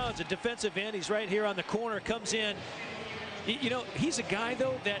 245 pounds, a defensive end. He's right here on the corner, comes in. You know, he's a guy,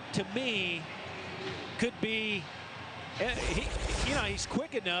 though, that to me could be, he's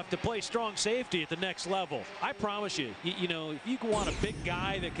quick enough to play strong safety at the next level. I promise you, you know, if you want a big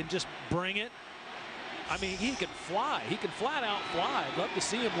guy that can just bring it, I mean, he can fly. He can flat out fly. I'd love to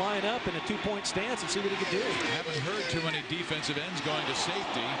see him line up in a 2-point stance and see what he can do. I haven't heard too many defensive ends going to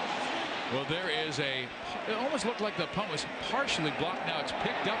safety. Well, there is it almost looked like the punt was partially blocked. Now it's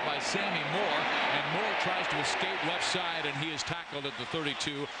picked up by Sammy Moore, and Moore tries to escape left side, and he is tackled at the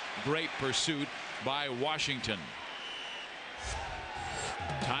 32. Great pursuit by Washington.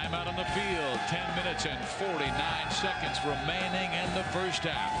 Timeout on the field. 10 minutes and 49 seconds remaining in the first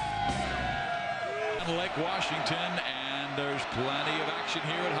half. Lake Washington, and there's plenty of action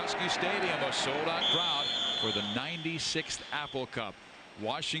here at Husky Stadium. A sold-out crowd for the 96th Apple Cup.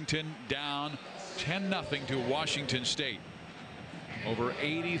 Washington down 10-0 to Washington State. Over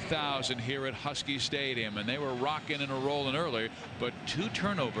 80,000 here at Husky Stadium, and they were rocking and rolling earlier, but 2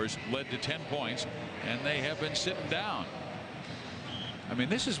 turnovers led to 10 points, and they have been sitting down. I mean,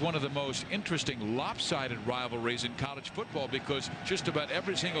 this is one of the most interesting lopsided rivalries in college football, because just about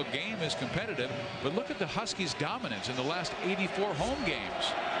every single game is competitive. But look at the Huskies' dominance in the last 84 home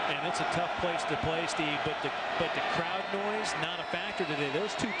games. And it's a tough place to play, Steve, but the crowd noise, not a factor today.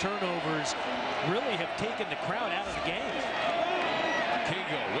 Those 2 turnovers really have taken the crowd out of the game.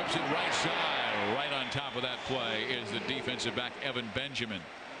 Keego whips it right side. Right on top of that play is the defensive back, Evan Benjamin.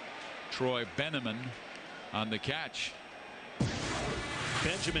 Troy Benneman on the catch.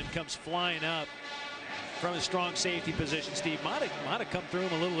 Benjamin comes flying up from his strong safety position. Steve might have come through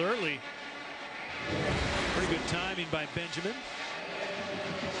him a little early. Pretty good timing by Benjamin.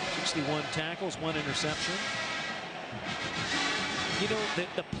 61 tackles, 1 interception. You know,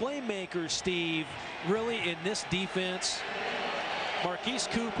 the playmakers, Steve, really in this defense, Marquise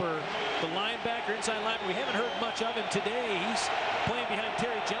Cooper, the linebacker, inside linebacker, we haven't heard much of him today. He's playing behind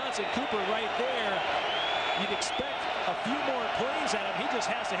Terry Johnson. Cooper right there. You'd expect a few more plays at him. He just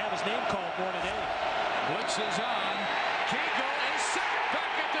has to have his name called more today. Blitz is on. Keego is sacked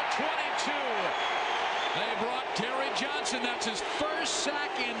back at the 22. They brought Terry Johnson. That's his first sack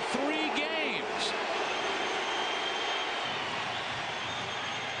in 3 games.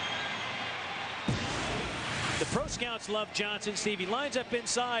 The pro scouts love Johnson, Steve. He lines up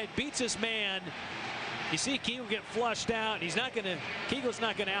inside, beats his man. You see Keego get flushed out. Keego's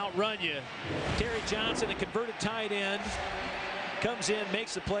not gonna outrun you. Terry Johnson, a converted tight end, comes in,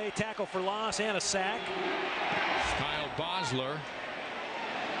 makes the play, tackle for loss and a sack. Kyle Bosler.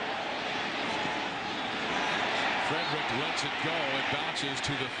 Frederick lets it go. It bounces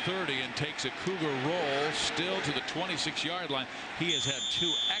to the 30 and takes a Cougar roll still to the 26-yard line. He has had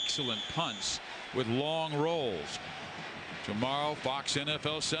 2 excellent punts with long rolls. Tomorrow, Fox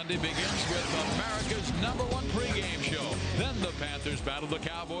NFL Sunday begins with America's #1 pregame show. Then the Panthers battle the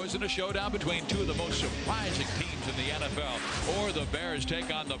Cowboys in a showdown between 2 of the most surprising teams in the NFL. Or the Bears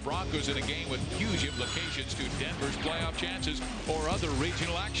take on the Broncos in a game with huge implications to Denver's playoff chances or other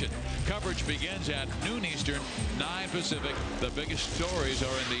regional action. Coverage begins at noon Eastern, 9 Pacific. The biggest stories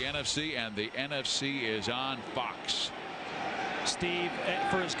are in the NFC, and the NFC is on Fox. Steve,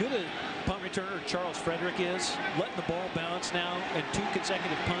 for as good a punt returner Charles Frederick is, letting the ball bounce now in 2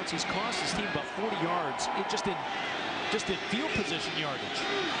 consecutive punts, he's cost his team about 40 yards. Just in field position yardage.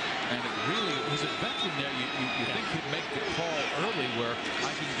 And it really, he's a veteran there. You think he'd make the call early where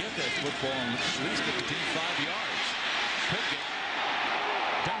I can get that football and at least get the team 5 yards. Pickett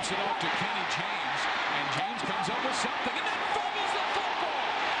dumps Hands it off to Kenny James, and James comes up with something, and then fumbles the football.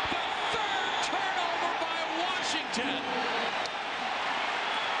 The third turnover by Washington.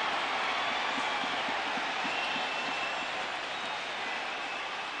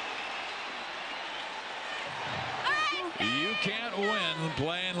 You can't win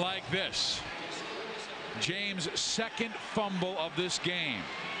playing like this. James' second fumble of this game.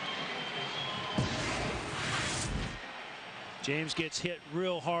 James gets hit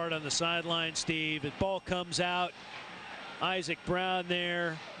real hard on the sideline, Steve. The ball comes out. Isaac Brown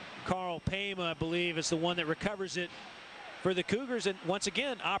there. Carl Payma, I believe, is the one that recovers it for the Cougars. And once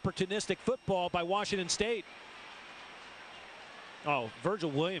again, opportunistic football by Washington State. Oh, Virgil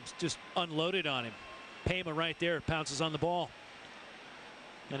Williams just unloaded on him. Payma right there pounces on the ball.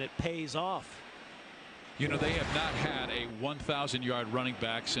 And it pays off. You know, they have not had a 1,000-yard running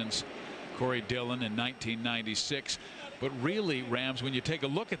back since Corey Dillon in 1996. But really, Rams, when you take a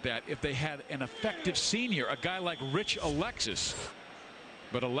look at that, if they had an effective senior, a guy like Rich Alexis.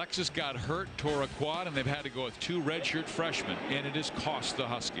 But Alexis got hurt, tore a quad, and they've had to go with 2 redshirt freshmen, and it has cost the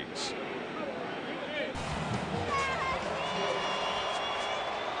Huskies.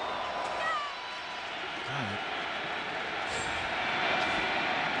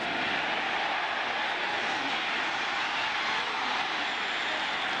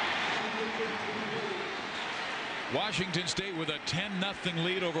 Washington State with a 10-0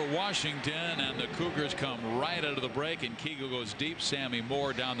 lead over Washington, and the Cougars come right out of the break, and Kegel goes deep. Sammy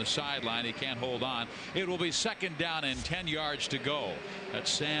Moore down the sideline. He can't hold on. It will be second down and 10 yards to go. That's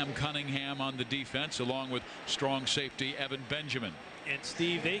Sam Cunningham on the defense, along with strong safety Evan Benjamin. And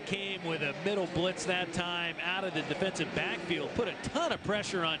Steve, they came with a middle blitz that time out of the defensive backfield, put a ton of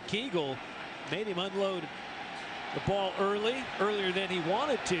pressure on Kegel, made him unload the ball earlier than he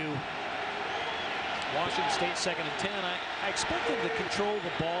wanted to. Washington State 2nd and 10. I expect them to control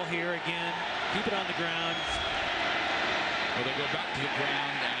the ball here again, keep it on the ground. Well, they go back to the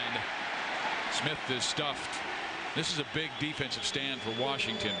ground, and Smith is stuffed. This is a big defensive stand for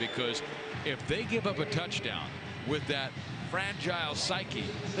Washington, because if they give up a touchdown with that fragile psyche,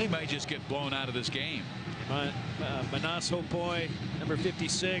 they might just get blown out of this game. Manas Hopoy, number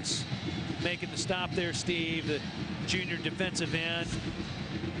 56, making the stop there, Steve, the junior defensive end.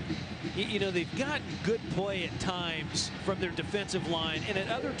 You know, they've gotten good play at times from their defensive line, and at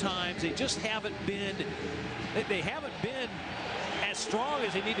other times they just haven't been as strong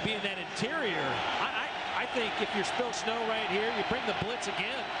as they need to be in that interior. I think if you're Phil Snow right here, you bring the blitz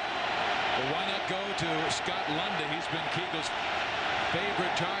again. Well, why not go to Scott Lundy? He's been Kegel's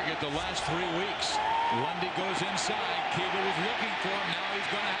favorite target the last 3 weeks. Lundy goes inside. Kegel was looking for him. Now he's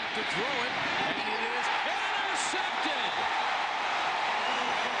going to have to throw it, and it is intercepted.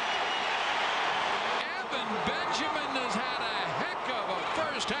 Benjamin has had a heck of a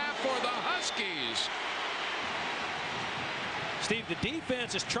first half for the Huskies. Steve, the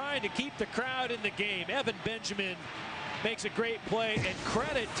defense is trying to keep the crowd in the game. Evan Benjamin makes a great play, and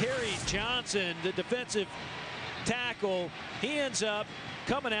credit Terry Johnson, the defensive tackle. He ends up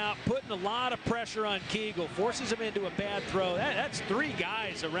coming out, putting a lot of pressure on Kegel, forces him into a bad throw. That's 3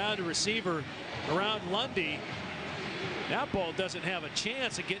 guys around a receiver, around Lundy. That ball doesn't have a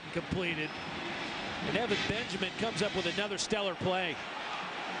chance of getting completed. And Evan Benjamin comes up with another stellar play.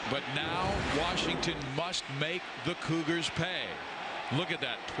 But now Washington must make the Cougars pay. Look at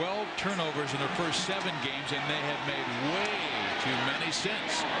that, 12 turnovers in their first 7 games, and they have made way too many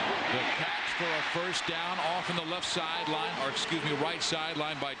since. The catch for a first down off in the left sideline, or excuse me, right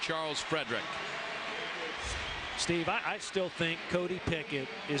sideline by Charles Frederick. Steve, I still think Cody Pickett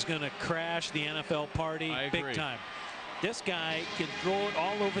is going to crash the NFL party big time. This guy can throw it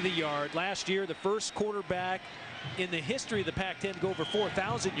all over the yard. Last year, the first quarterback in the history of the Pac-10 to go over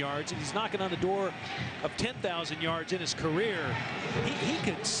 4,000 yards, and he's knocking on the door of 10,000 yards in his career. He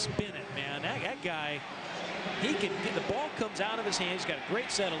can spin it, man. That guy, he can get the ball comes out of his hands. He's got a great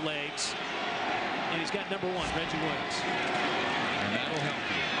set of legs, and he's got number 1, Reggie Williams. And that'll help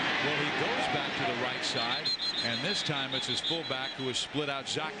you. Well, he goes back to the right side, and this time it's his fullback who is split out,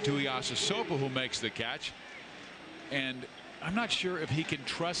 Zach Tuiasosopo, who makes the catch. And I'm not sure if he can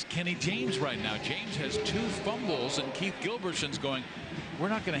trust Kenny James right now. James has 2 fumbles, and Keith Gilbertson's going, we're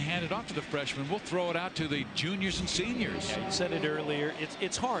not going to hand it off to the freshmen. We'll throw it out to the juniors and seniors. Yeah, you said it earlier.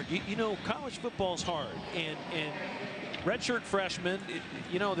 It's hard. You know, college football's hard. And redshirt freshmen,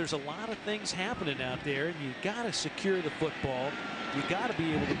 you know, there's a lot of things happening out there, and you got to secure the football. You got to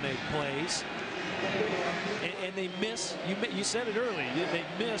be able to make plays. And they miss, you said it earlier, they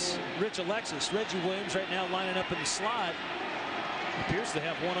miss Rich Alexis. Reggie Williams right now lining up in the slot. Appears to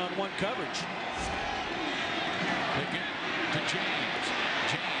have one-on-one coverage. Pickett to James.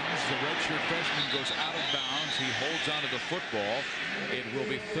 James the redshirt freshman goes out of bounds. He holds onto the football. It will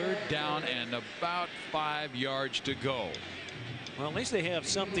be 3rd down and about 5 yards to go. Well, at least they have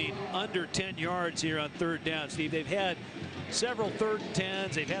something under 10 yards here on 3rd down, Steve. They've had several 3rd and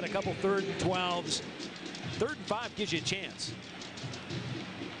 10s. They've had a couple 3rd and 12s. 3rd and 5 gives you a chance.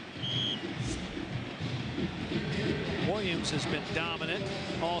 Williams has been dominant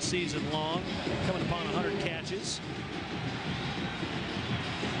all season long, coming upon 100 catches.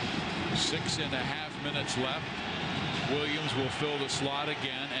 6.5 minutes left. Williams will fill the slot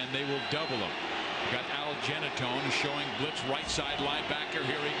again, and they will double him. Got Al Genatone showing blitz right side linebacker.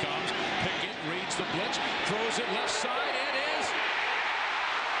 Here he comes. Pickett reads the blitz, throws it left side. It is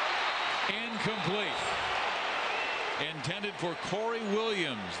incomplete. Intended for Corey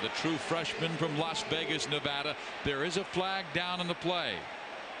Williams, the true freshman from Las Vegas, Nevada. There is a flag down in the play.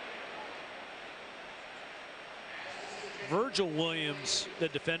 Virgil Williams, the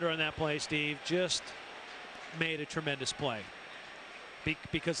defender on that play, Steve, just made a tremendous play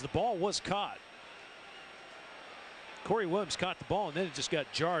because the ball was caught. Corey Williams caught the ball and then it just got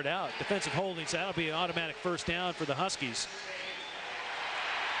jarred out. Defensive holding, so that'll be an automatic 1st down for the Huskies.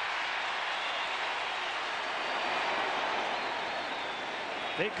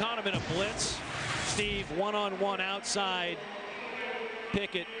 They caught him in a blitz. Steve, one-on-one outside.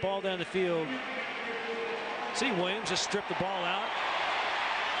 Pickett, ball down the field. See Williams just strip the ball out.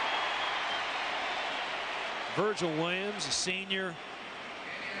 Virgil Williams, a senior,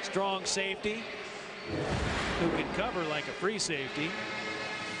 strong safety who can cover like a free safety.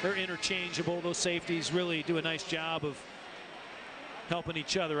 They're interchangeable. Those safeties really do a nice job of helping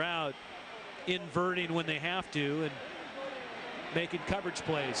each other out, inverting when they have to, and making coverage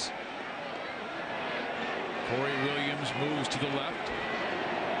plays. Corey Williams moves to the left.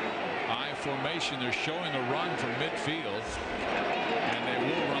 I formation. They're showing a run from midfield, and they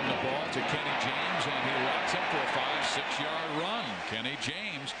will run the ball to Kenny James, and he locks up for a 5-6-yard run. Kenny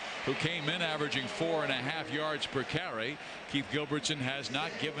James, who came in averaging 4.5 yards per carry. Keith Gilbertson has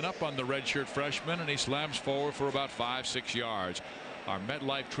not given up on the redshirt freshman, and he slams forward for about 5-6 yards. Our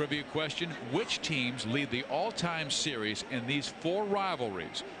MetLife trivia question: which teams lead the all-time series in these 4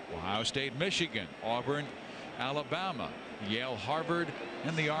 rivalries? Ohio State, Michigan, Auburn, Alabama, Yale, Harvard,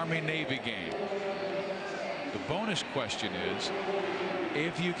 and the Army-Navy game. The bonus question is,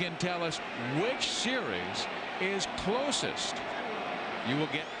 if you can tell us which series is closest, you will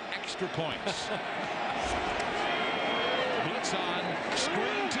get extra points. Blitz on,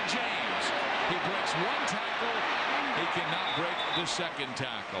 screen to James. He breaks 1 tackle. He cannot break the 2nd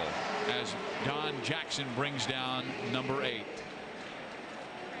tackle as Don Jackson brings down number 8.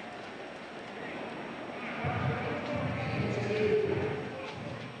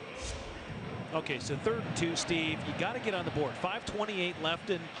 Okay, so 3rd and 2, Steve. You got to get on the board. 5:28 left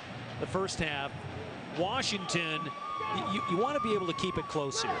in the first half. Washington, you want to be able to keep it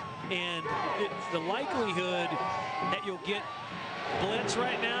close here. And the likelihood that you'll get blitz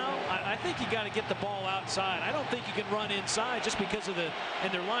right now, I think you got to get the ball outside. I don't think you can run inside just because of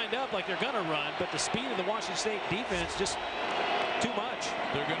and they're lined up like they're going to run, but the speed of the Washington State defense just too much.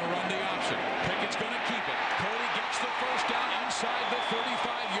 They're going to run the option. Pickett's going to keep it. Cody gets the 1st down inside the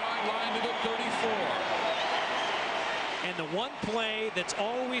 35-yard line to the 34. And the one play that's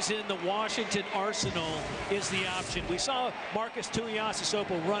always in the Washington arsenal is the option. We saw Marcus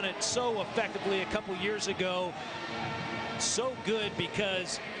Tuiasosopo run it so effectively a couple years ago. So good,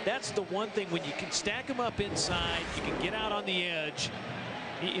 because that's the one thing, when you can stack them up inside, you can get out on the edge.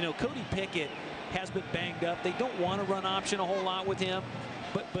 You know, Cody Pickett has been banged up. They don't want to run option a whole lot with him,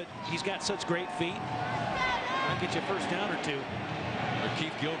 but he's got such great feet. I'll get you a 1st down or 2.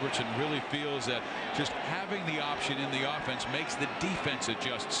 Keith Gilbertson really feels that just having the option in the offense makes the defense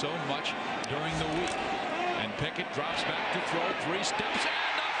adjust so much during the week. And Pickett drops back to throw, 3 steps,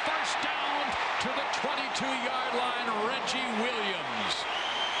 and the 1st down to the 22-yard line, Reggie Williams.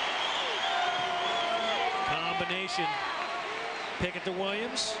 Combination. Pickett to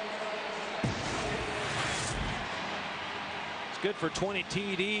Williams. It's good for 20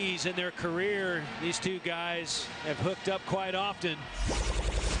 TDs in their career. These 2 guys have hooked up quite often.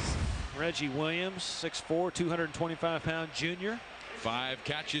 Reggie Williams, 6'4", 225-pound junior. 5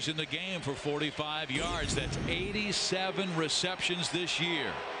 catches in the game for 45 yards. That's 87 receptions this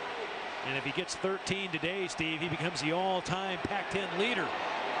year. And if he gets 13 today, Steve, he becomes the all-time Pac-10 leader,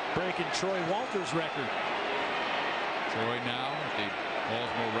 breaking Troy Walters' record. Troy now, the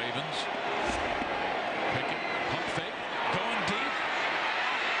Baltimore Ravens. Pickett, pump fake, going deep.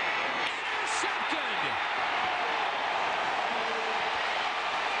 Intercepted!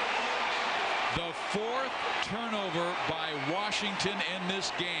 The 4th turnover by Washington in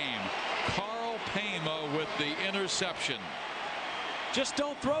this game. Carl Payma with the interception. Just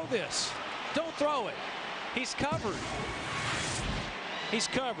don't throw this. Don't throw it. He's covered. He's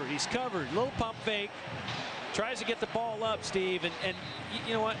covered. He's covered. Little pump fake. Tries to get the ball up, Steve, and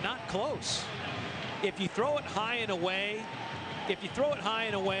you know what? Not close. If you throw it high and away,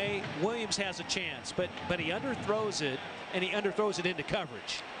 Williams has a chance. But he underthrows it, and he underthrows it into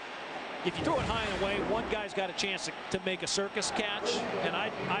coverage. If you throw it high and away, one guy's got a chance to make a circus catch, and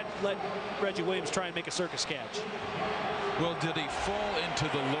I'd let Reggie Williams try and make a circus catch. Well, did he fall into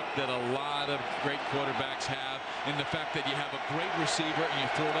the look that a lot of great quarterbacks have, in the fact that you have a great receiver and you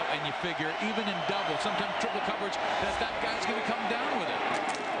throw it up and you figure even in double, sometimes triple coverage, that guy's going to come down with it.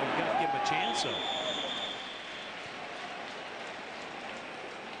 Well, you've got to give him a chance, though.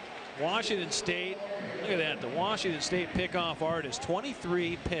 Washington State, look at that. The Washington State pickoff artist,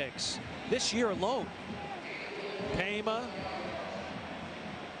 23 picks this year alone. Payma,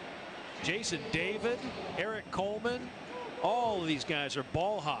 Jason David, Eric Coleman. All of these guys are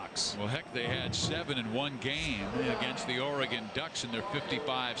ball hawks. Well, heck, they had 7 in one game against the Oregon Ducks in their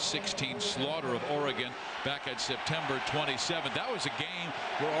 55-16 slaughter of Oregon back at September 27th. That was a game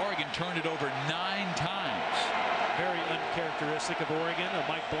where Oregon turned it over 9 times. Very uncharacteristic of Oregon, a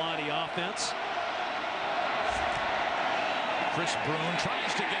Mike Bellotti offense. Chris Brune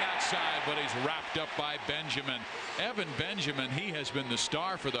tries to get outside, but he's wrapped up by Benjamin. Evan Benjamin, he has been the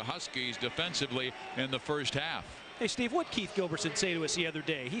star for the Huskies defensively in the first half. Hey, Steve, what Keith Gilbertson say to us the other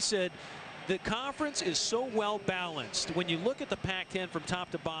day? He said the conference is so well balanced. When you look at the Pac-10 from top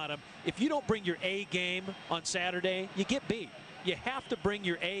to bottom, if you don't bring your A game on Saturday, you get beat. You have to bring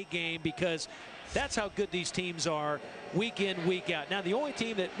your A game because that's how good these teams are week in, week out. Now, the only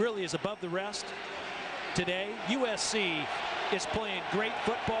team that really is above the rest today, USC, is playing great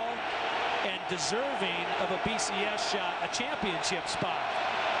football and deserving of a BCS shot, a championship spot.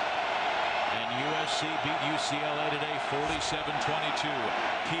 And USC beat UCLA today 47-22.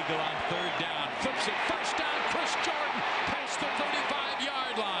 Kegel on 3rd down, flips it, first down. Chris Jordan past the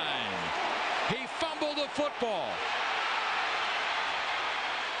 35-yard line. He fumbled the football.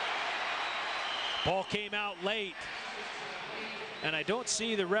 Ball came out late, and I don't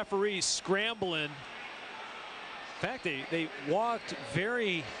see the referees scrambling. In fact, they walked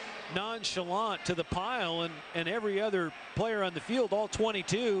very nonchalant to the pile, and every other player on the field, all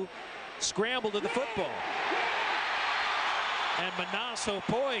 22, scrambled to the football. And Manas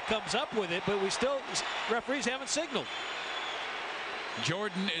Hopoi comes up with it, but referees haven't signaled.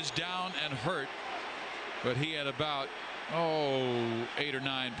 Jordan is down and hurt, but he had about 8 or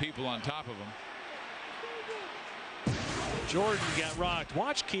 9 people on top of him. Jordan got rocked.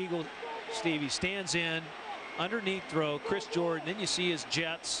 Watch Kegel, Steve. He stands in, underneath throw, Chris Jordan. Then you see his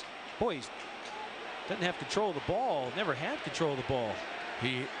jets. Boy, he doesn't have control of the ball. Never had control of the ball.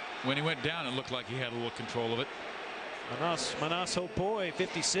 When he went down, it looked like he had a little control of it. Manas Hopoi,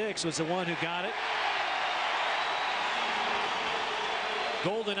 56, was the one who got it.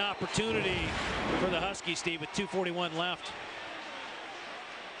 Golden opportunity for the Huskies, Steve, with 2:41 left.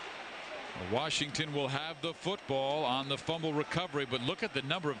 Washington will have the football on the fumble recovery, but look at the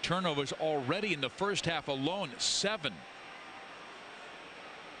number of turnovers already in the first half alone, 7.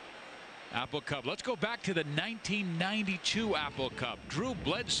 Apple Cup. Let's go back to the 1992 Apple Cup. Drew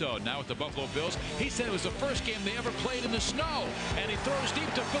Bledsoe, now with the Buffalo Bills. He said it was the first game they ever played in the snow. And he throws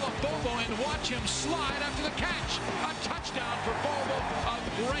deep to Philip Bobo, and watch him slide after the catch. A touchdown for Bobo.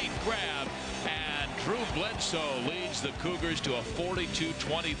 A great grab. And Drew Bledsoe leads the Cougars to a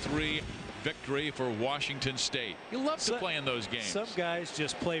 42-23 victory for Washington State. You love to play in those games. Some guys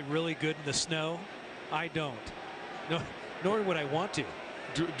just play really good in the snow. I don't. No, nor would I want to.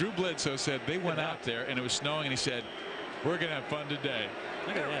 Drew Bledsoe said they went out there and it was snowing, and he said, "We're going to have fun today."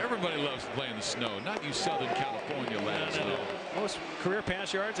 Everybody loves to play in the snow, not you Southern California lads. No. Most career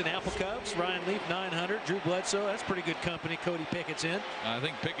pass yards in Apple Cups. Ryan Leaf 900. Drew Bledsoe, that's pretty good company. Cody Pickett's in. I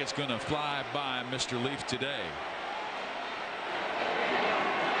think Pickett's going to fly by Mr. Leaf today.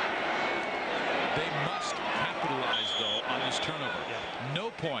 They must capitalize, though, on this turnover. No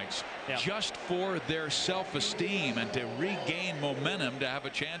points, just for their self-esteem and to regain momentum to have a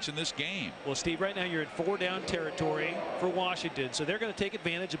chance in this game. Well, Steve, right now you're in 4-down territory for Washington, so they're going to take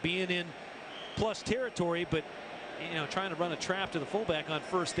advantage of being in plus territory, but trying to run a trap to the fullback on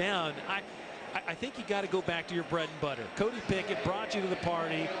 1st down. I think you got to go back to your bread and butter. Cody Pickett brought you to the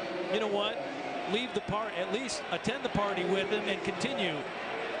party. You know what? Leave the party, at least attend the party with him and continue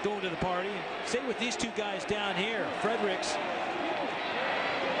going to the party. Stay with these 2 guys down here. Fredericks.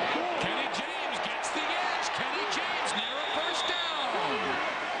 Kenny James gets the edge. Kenny James near a 1st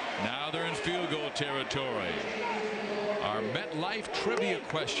down. Now they're in field goal territory. Our MetLife trivia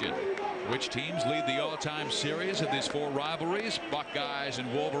question. Which teams lead the all-time series of these 4 rivalries? Buckeyes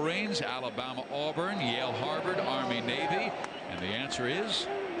and Wolverines, Alabama, Auburn, Yale, Harvard, Army, Navy. And the answer is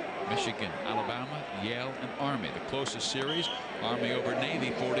Michigan, Alabama, Yale, and Army. The closest series, Army over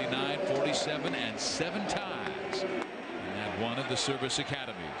Navy, 49, 47, and 7 times. And that one of the service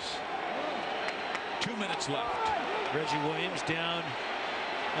academies. 2 minutes left. Reggie Williams down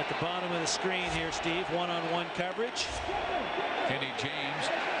at the bottom of the screen here, Steve. One-on-one coverage. Kenny James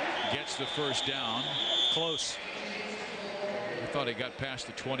gets the first down. Close. I thought he got past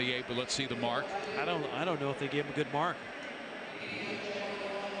the 28, but let's see the mark. I don't know if they gave him a good mark.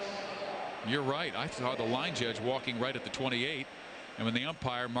 You're right. I saw the line judge walking right at the 28, and when the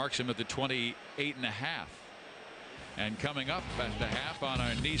umpire marks him at the 28 and a half. And coming up at the half on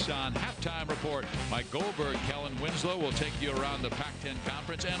our Nissan halftime report, Mike Goldberg, Kellen Winslow will take you around the Pac-10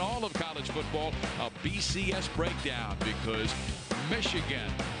 conference and all of college football. A BCS breakdown because Michigan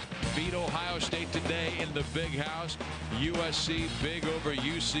beat Ohio State today in the Big House. USC big over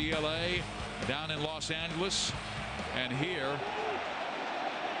UCLA down in Los Angeles. And here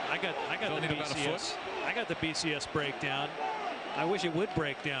I got the BCS. I got the BCS breakdown. I wish it would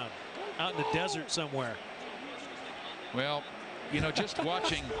break down out in the desert somewhere. Well, you know, just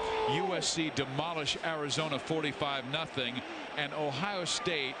watching USC demolish Arizona 45-0 and Ohio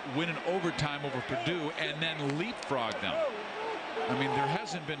State win in overtime over Purdue and then leapfrog them. I mean, there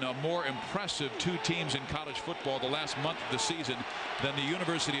hasn't been a more impressive 2 teams in college football the last month of the season than the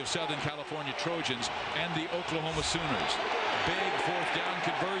University of Southern California Trojans and the Oklahoma Sooners. Big 4th down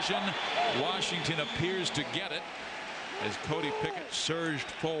conversion. Washington appears to get it as Cody Pickett surged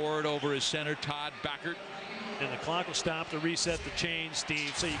forward over his center, Todd Backert. And the clock will stop to reset the change,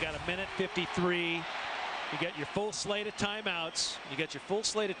 Steve. So you got 1:53. You get your full slate of timeouts.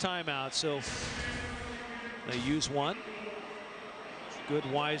 So they use one. Good,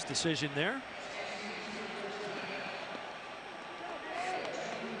 wise decision there.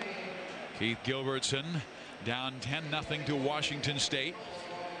 Keith Gilbertson down 10-0 to Washington State.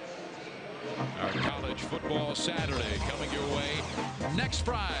 Our college football Saturday coming your way next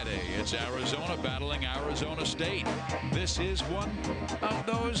Friday. It's Arizona battling Arizona State. This is one of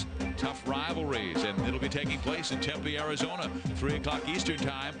those tough rivalries, and it'll be taking place in Tempe, Arizona, 3 o'clock Eastern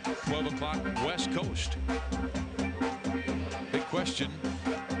Time, 12 o'clock West Coast. Big question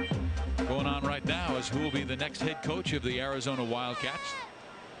going on right now is who will be the next head coach of the Arizona Wildcats.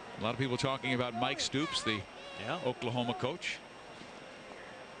 A lot of people talking about Mike Stoops, the Oklahoma coach.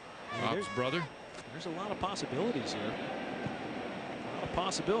 Bob's brother. There's a lot of possibilities here. A lot of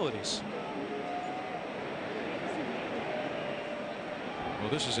possibilities. Well,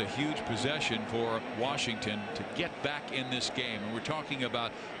 this is a huge possession for Washington to get back in this game. And we're talking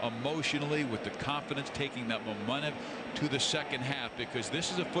about emotionally with the confidence, taking that momentum to the second half, because this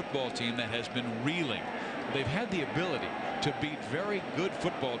is a football team that has been reeling. They've had the ability to beat very good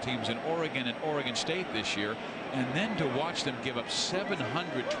football teams in Oregon and Oregon State this year, and then to watch them give up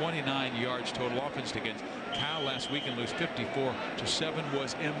 729 yards total offense against Cal last week and lose 54-7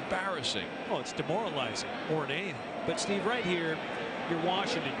 was embarrassing. Oh, it's demoralizing more than anything. But Steve, right here, you're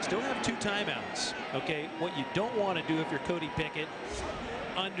Washington. You still have 2 timeouts. Okay, what you don't want to do if you're Cody Pickett,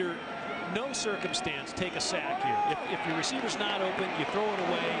 under no circumstance take a sack here. If your receiver's not open, you throw it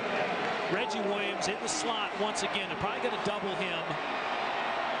away. Reggie Williams in the slot once again. They're probably going to double him.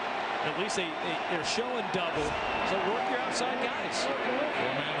 At least they're showing double. So work your outside guys.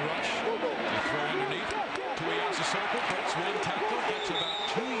 4-man rush. You throw underneath. Tuiasosopo breaks 1 tackle, gets about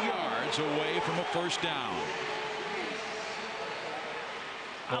 2 yards away from a first down.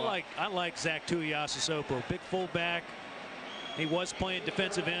 I like Zach Tuiasosopo, big fullback. He was playing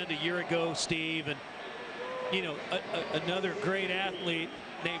defensive end a year ago, Steve, and you know another great athlete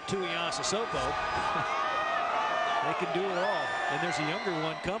named Tuiasosopo. They can do it all, and there's a younger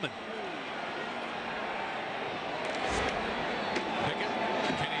one coming. Pickett,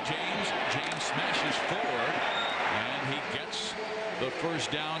 Kenny James smashes forward, and he gets the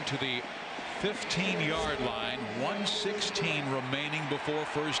first down to the 15-yard line. 1:16 remaining before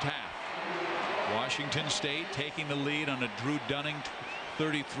first half. Washington State taking the lead on a Drew Dunning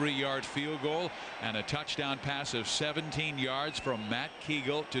 33-yard field goal and a touchdown pass of 17 yards from Matt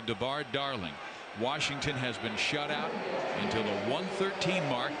Kegel to DeVar Darling. Washington has been shut out until the 1:13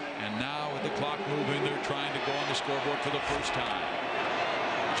 mark, and now with the clock moving, they're trying to go on the scoreboard for the first time.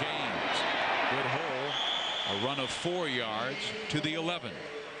 James, good hole, a run of 4 yards to the 11.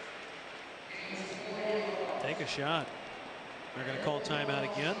 Take a shot. They're going to call timeout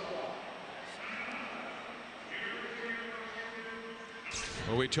again.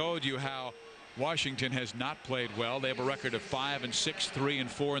 Well, we told you how Washington has not played well. They have a record of 5-6,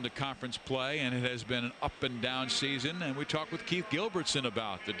 3-4 in the conference play, and it has been an up and down season. And we talked with Keith Gilbertson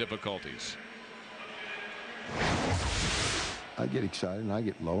about the difficulties. I get excited and I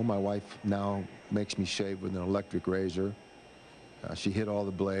get low. My wife now makes me shave with an electric razor. She hit all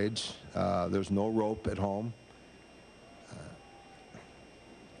the blades. There's no rope at home.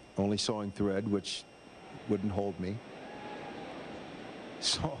 Only sewing thread, which wouldn't hold me.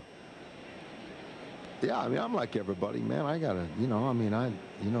 So, yeah, I mean, I'm like everybody, man. I gotta,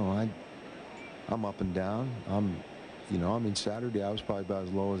 I'm up and down. Saturday I was probably about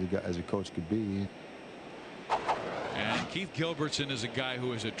as low as a coach could be. And Keith Gilbertson is a guy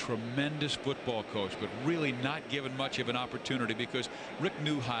who is a tremendous football coach, but really not given much of an opportunity because Rick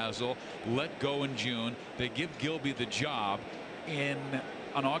Neuheisel let go in June. They give Gilby the job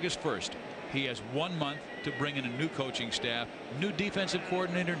on August 1st. He has 1 month to bring in a new coaching staff, new defensive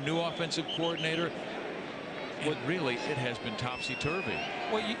coordinator, new offensive coordinator. And really, it has been topsy-turvy.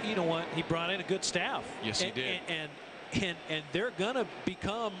 Well, you know what? He brought in a good staff. Yes, he did. And they're going to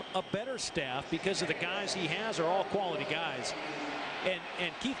become a better staff because of the guys he has are all quality guys.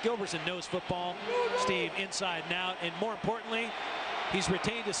 And Keith Gilbertson knows football, Steve, inside and out. And more importantly, he's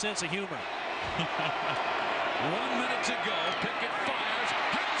retained a sense of humor. 1 minute to go. Pickett fires.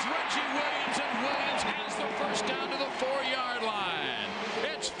 Has Reggie Williams, and Williams has the first down to the 4-yard line.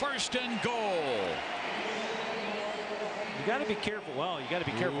 It's 1st and goal. You got to be careful. Well, you got to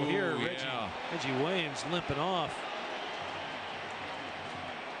be careful here. Reggie Williams limping off.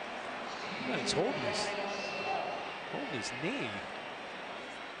 He's holding his knee.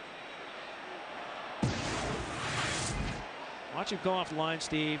 Watch him go off the line,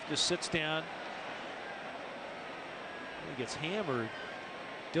 Steve. Just sits down. He gets hammered.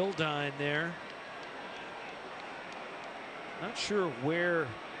 Dildine there. Not sure where.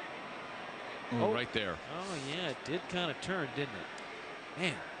 Right there. Oh, yeah, it did kind of turn, didn't it?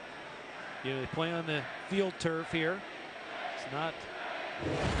 Man. You know, they play on the field turf here. It's not.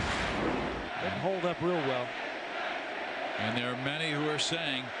 Doesn't hold up real well. And there are many who are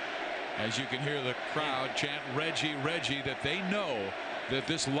saying, as you can hear the crowd chant Reggie, Reggie, that they know that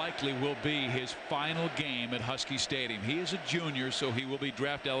this likely will be his final game at Husky Stadium. He is a junior, so he will be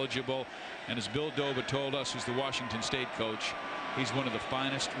draft eligible. And as Bill Doba told us, who's the Washington State coach, he's one of the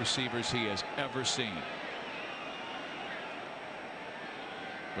finest receivers he has ever seen.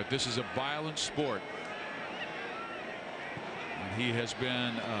 But this is a violent sport. And he has been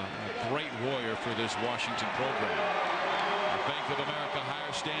a great warrior for this Washington program. Bank of America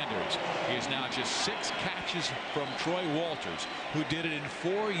higher standards. He is now just 6 catches from Troy Walters, who did it in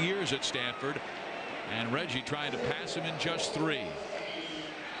 4 years at Stanford. And Reggie trying to pass him in just 3.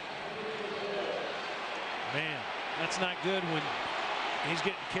 Man, that's not good when he's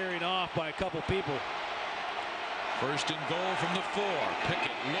getting carried off by a couple people. 1st and goal from the 4.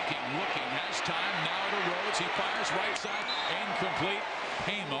 Pickett looking, has time. Now to Rhodes. He fires right side. Incomplete.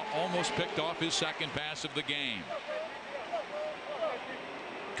 Pema almost picked off his 2nd pass of the game.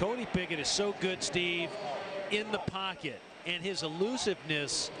 Cody Pickett is so good, Steve, in the pocket, and his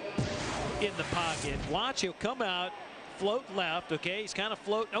elusiveness in the pocket. Watch, he'll come out, float left. Okay, he's kind of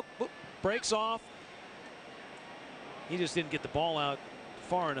floating. Oh, breaks off. He just didn't get the ball out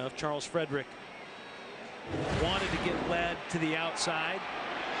far enough. Charles Frederick wanted to get led to the outside.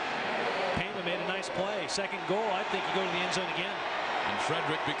 Payman made a nice play. 2nd goal. I think you go to the end zone again. And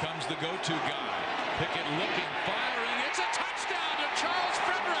Frederick becomes the go-to guy. Pickett looking, firing. It's a touchdown to Charles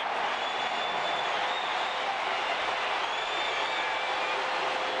Frederick.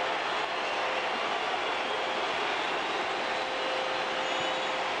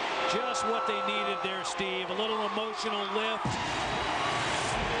 Just what they needed there, Steve. A little emotional lift.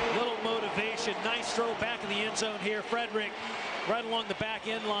 Little motivation. Nice throw back in the end zone here. Frederick right along the back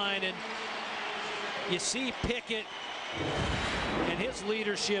end line. And you see Pickett and his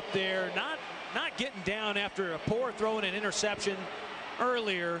leadership there. Not getting down after a poor throw and an interception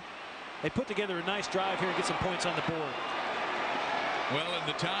earlier. They put together a nice drive here and get some points on the board. Well, in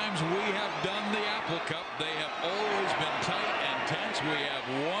the times we have done the Apple Cup, they have always been tight and tense. We have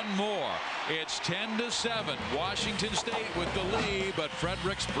one more. It's 10-7. Washington State with the lead, but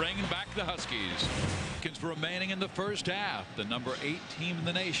Frederick's bringing back the Huskies. Remaining in the first half. The number 8 team in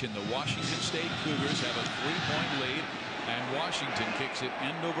the nation, the Washington State Cougars, have a 3-point lead, and Washington kicks it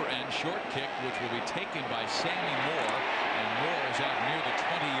end over end short kick, which will be taken by Sammy Moore, and Moore is out near the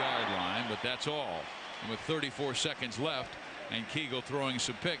 20-yard line, but that's all. And with 34 seconds left, and Kegel throwing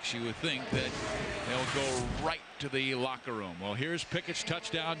some picks, you would think that they'll go right to the locker room. Well, here's Pickett's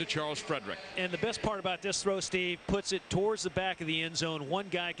touchdown to Charles Frederick. And the best part about this throw, Steve, puts it towards the back of the end zone. One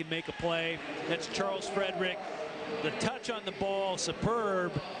guy can make a play. That's Charles Frederick. The touch on the ball,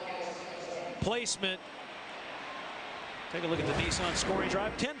 superb placement. Take a look at the Nissan scoring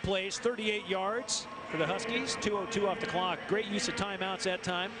drive. 10 plays, 38 yards for the Huskies. 2:02 off the clock. Great use of timeouts that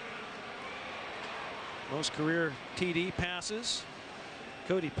time. Most career TD passes.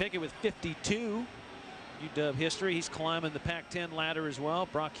 Cody Pickett with 52. UW history. He's climbing the Pac-10 ladder as well.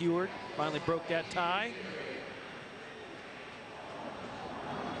 Brock Huard finally broke that tie.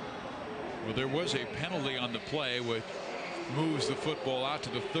 Well, there was a penalty on the play, which moves the football out to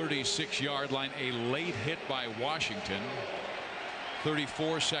the 36-yard line. A late hit by Washington.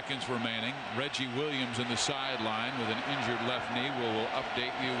 34 seconds remaining. Reggie Williams in the sideline with an injured left knee. We'll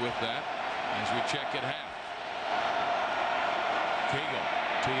update you with that as we check at half. Kegel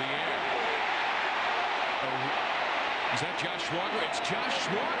to the air. Is that Josh Schwager? It's Josh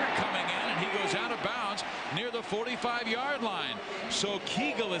Schwager coming in, and he goes out of bounds near the 45-yard line. So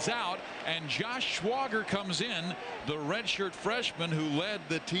Kegel is out, and Josh Schwager comes in, the redshirt freshman who led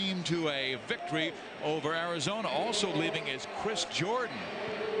the team to a victory over Arizona. Also leaving is Chris Jordan,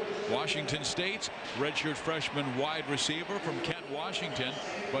 Washington State's redshirt freshman wide receiver from Kent, Washington.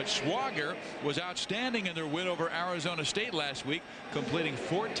 But Schwager was outstanding in their win over Arizona State last week, completing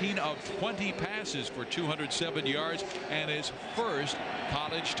 14 of 20 passes for 207 yards and his first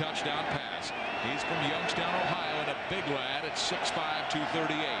college touchdown pass. He's from Youngstown, Ohio, and a big lad at 6'5",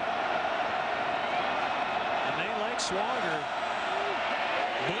 238. And they like Schwager.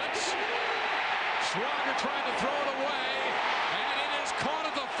 Blitz. Schwager trying to throw it away, and it is caught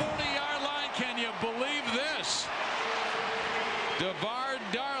at the 40-yard line. Can you believe this? DeVard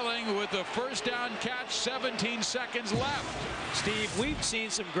Darling with the first down catch, 17 seconds left. Steve, we've seen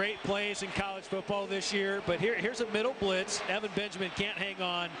some great plays in college football this year, but here's a middle blitz. Evan Benjamin can't hang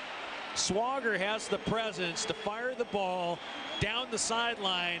on. Schwager has the presence to fire the ball down the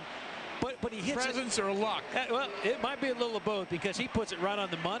sideline, but he hits presence or luck? Well, it might be a little of both, because he puts it right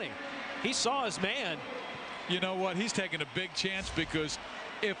on the money. He saw his man. You know what? He's taking a big chance, because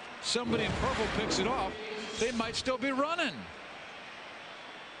if somebody in purple picks it off, they might still be running.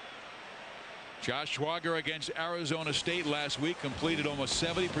 Josh Schwager against Arizona State last week completed almost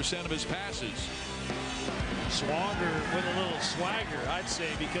 70% of his passes. Schwager with a little swagger, I'd say,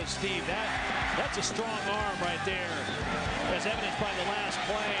 because, Steve, that's a strong arm right there, as evidenced by the last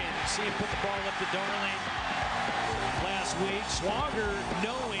play. And see him put the ball up to Darling last week. Schwager,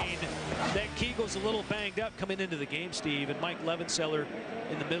 knowing that Kegel's a little banged up coming into the game, Steve, and Mike Levenseller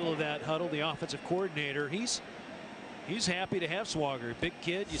in the middle of that huddle, the offensive coordinator, he's happy to have Schwager. Big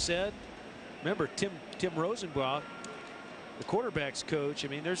kid, you said. Remember Tim Rosenbach, the quarterback's coach. I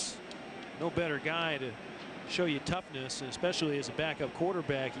mean, there's no better guy to show you toughness, and especially as a backup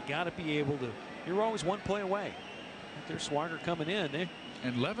quarterback, you got to be able to. You're always one play away. There's Schwager coming in.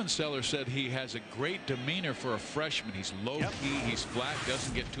 And Levenseller said he has a great demeanor for a freshman. He's low-key, he's flat,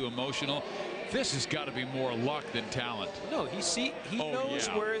 doesn't get too emotional. This has got to be more luck than talent. No, he knows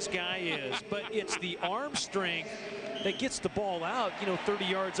where his guy is, but it's the arm strength that gets the ball out, 30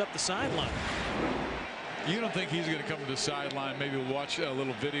 yards up the sideline. You don't think he's going to come to the sideline, maybe watch a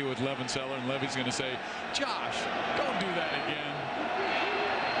little video with Levenseller, and Levy's going to say, Josh, don't do that again.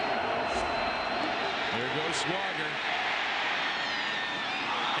 There goes Schwager.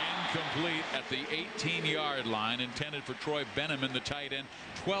 Incomplete at the 18-yard line, intended for Troy Benham, the tight end.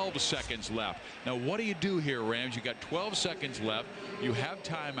 12 seconds left. Now, what do you do here, Rams? You got 12 seconds left. You have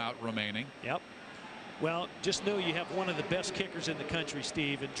timeout remaining. Yep. Well, just know you have one of the best kickers in the country,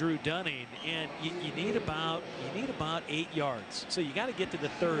 Steve, and Drew Dunning, and you need about 8 yards. So you got to get to the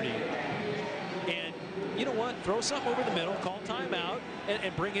 30. And you know what? Throw something over the middle, call timeout,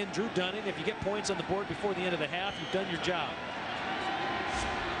 and bring in Drew Dunning. If you get points on the board before the end of the half, you've done your job.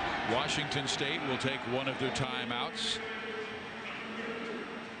 Washington State will take one of their timeouts.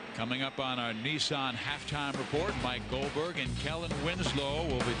 Coming up on our Nissan halftime report, Mike Goldberg and Kellen Winslow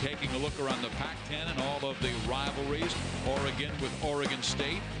will be taking a look around the Pac-10 and all of the rivalries. Oregon with Oregon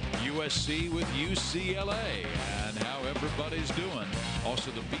State, USC with UCLA, and how everybody's doing. Also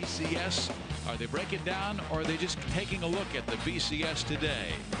the BCS. Are they breaking down, or are they just taking a look at the BCS today?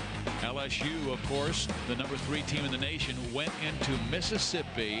 LSU, of course, the #3 team in the nation, went into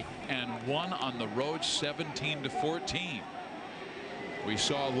Mississippi and won on the road 17-14. We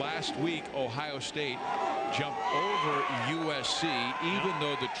saw last week Ohio State jump over USC, even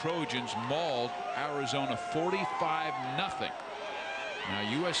though the Trojans mauled Arizona 45-0. Now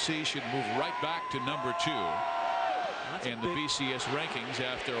USC should move right back to #2. in the BCS rankings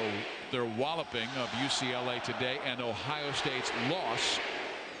after their walloping of UCLA today and Ohio State's loss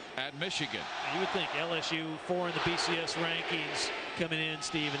at Michigan. You would think LSU 4 in the BCS rankings coming in,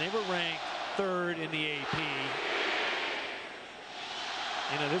 Steve, and they were ranked 3rd in the AP.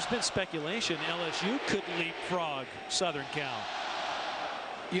 You know, there's been speculation LSU could leapfrog Southern Cal.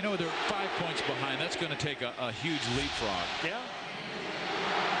 You know, they're 5 points behind. That's going to take a huge leapfrog. Yeah.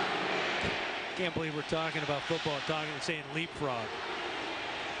 Can't believe we're talking about football, saying leapfrog.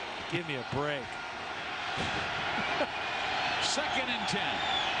 Give me a break. 2nd and 10.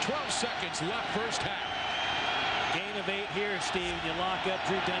 12 seconds left first half. Gain of 8 here, Steve. You lock up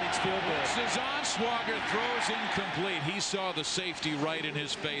Drew Dunning's field goal. This is on. Swagger throws incomplete. He saw the safety right in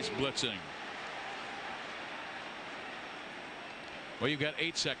his face blitzing. Well, you've got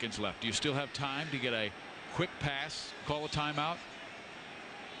 8 seconds left. Do you still have time to get a quick pass, call a timeout?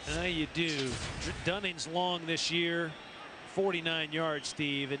 You do. Dunning's long this year, 49 yards,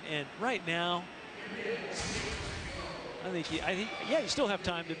 Steve, and right now, I think yeah, you still have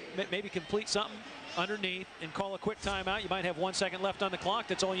time to maybe complete something underneath and call a quick timeout. You might have 1 second left on the clock.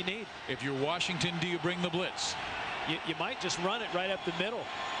 That's all you need. If you're Washington, do you bring the blitz? You might just run it right up the middle,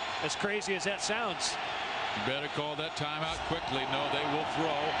 as crazy as that sounds. You better call that timeout quickly. No, they will throw,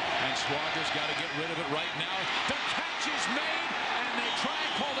 and Swagger's got to get rid of it right now. The catch is made, and they try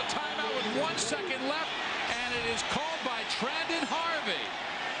and call the timeout with 1 second left, and it is called by Trandon Harvey.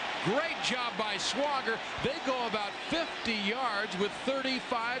 Great job by Swagger. They go about 50 yards with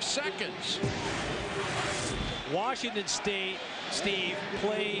 35 seconds. Washington State, Steve,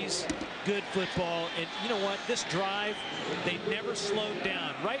 plays good football, and you know what? This drive, they never slowed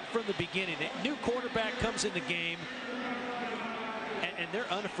down right from the beginning. A new quarterback comes in the game, and they're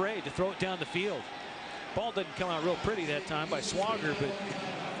unafraid to throw it down the field. Ball doesn't come out real pretty that time by Swagger, but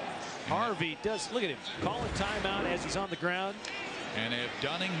Harvey does. Look at him calling timeout as he's on the ground. And if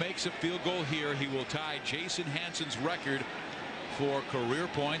Dunning makes a field goal here, he will tie Jason Hansen's record for career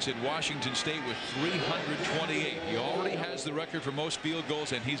points at Washington State with 328. He already has the record for most field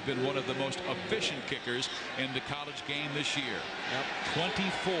goals, and he's been one of the most efficient kickers in the college game this year.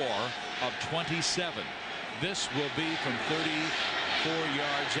 24 of 27. This will be from 34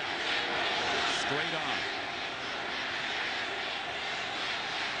 yards out. Straight on.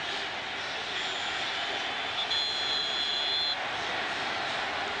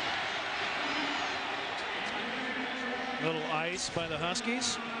 Little ice by the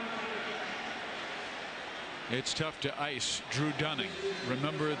Huskies. It's tough to ice Drew Dunning.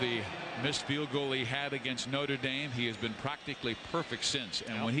 Remember the missed field goal he had against Notre Dame? He has been practically perfect since.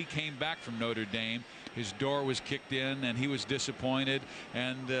 And when he came back from Notre Dame, his door was kicked in and he was disappointed.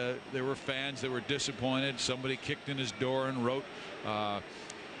 And there were fans that were disappointed. Somebody kicked in his door and wrote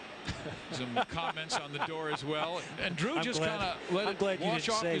some comments on the door as well. And Drew just kind of let it wash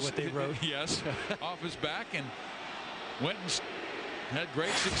off his, what they wrote. Yes, off his back, and went and had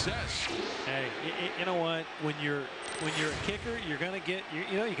great success. Hey, you know what? When you're a kicker, you're gonna get.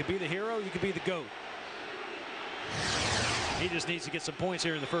 You know, you could be the hero, you could be the GOAT. He just needs to get some points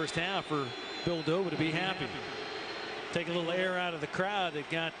here in the first half for Bill Doba to be happy. Take a little air out of the crowd that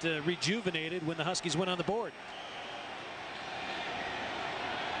got rejuvenated when the Huskies went on the board.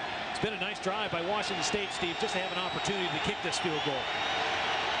 It's been a nice drive by Washington State, Steve, just to have an opportunity to kick this field goal.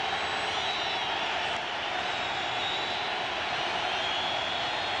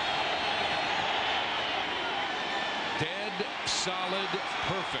 Solid,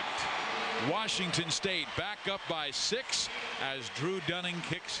 perfect. Washington State back up by 6 as Drew Dunning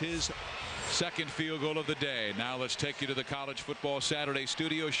kicks his second field goal of the day. Now let's take you to the College Football Saturday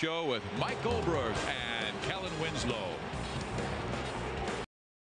studio show with Mike Goldberg and Kellen Winslow.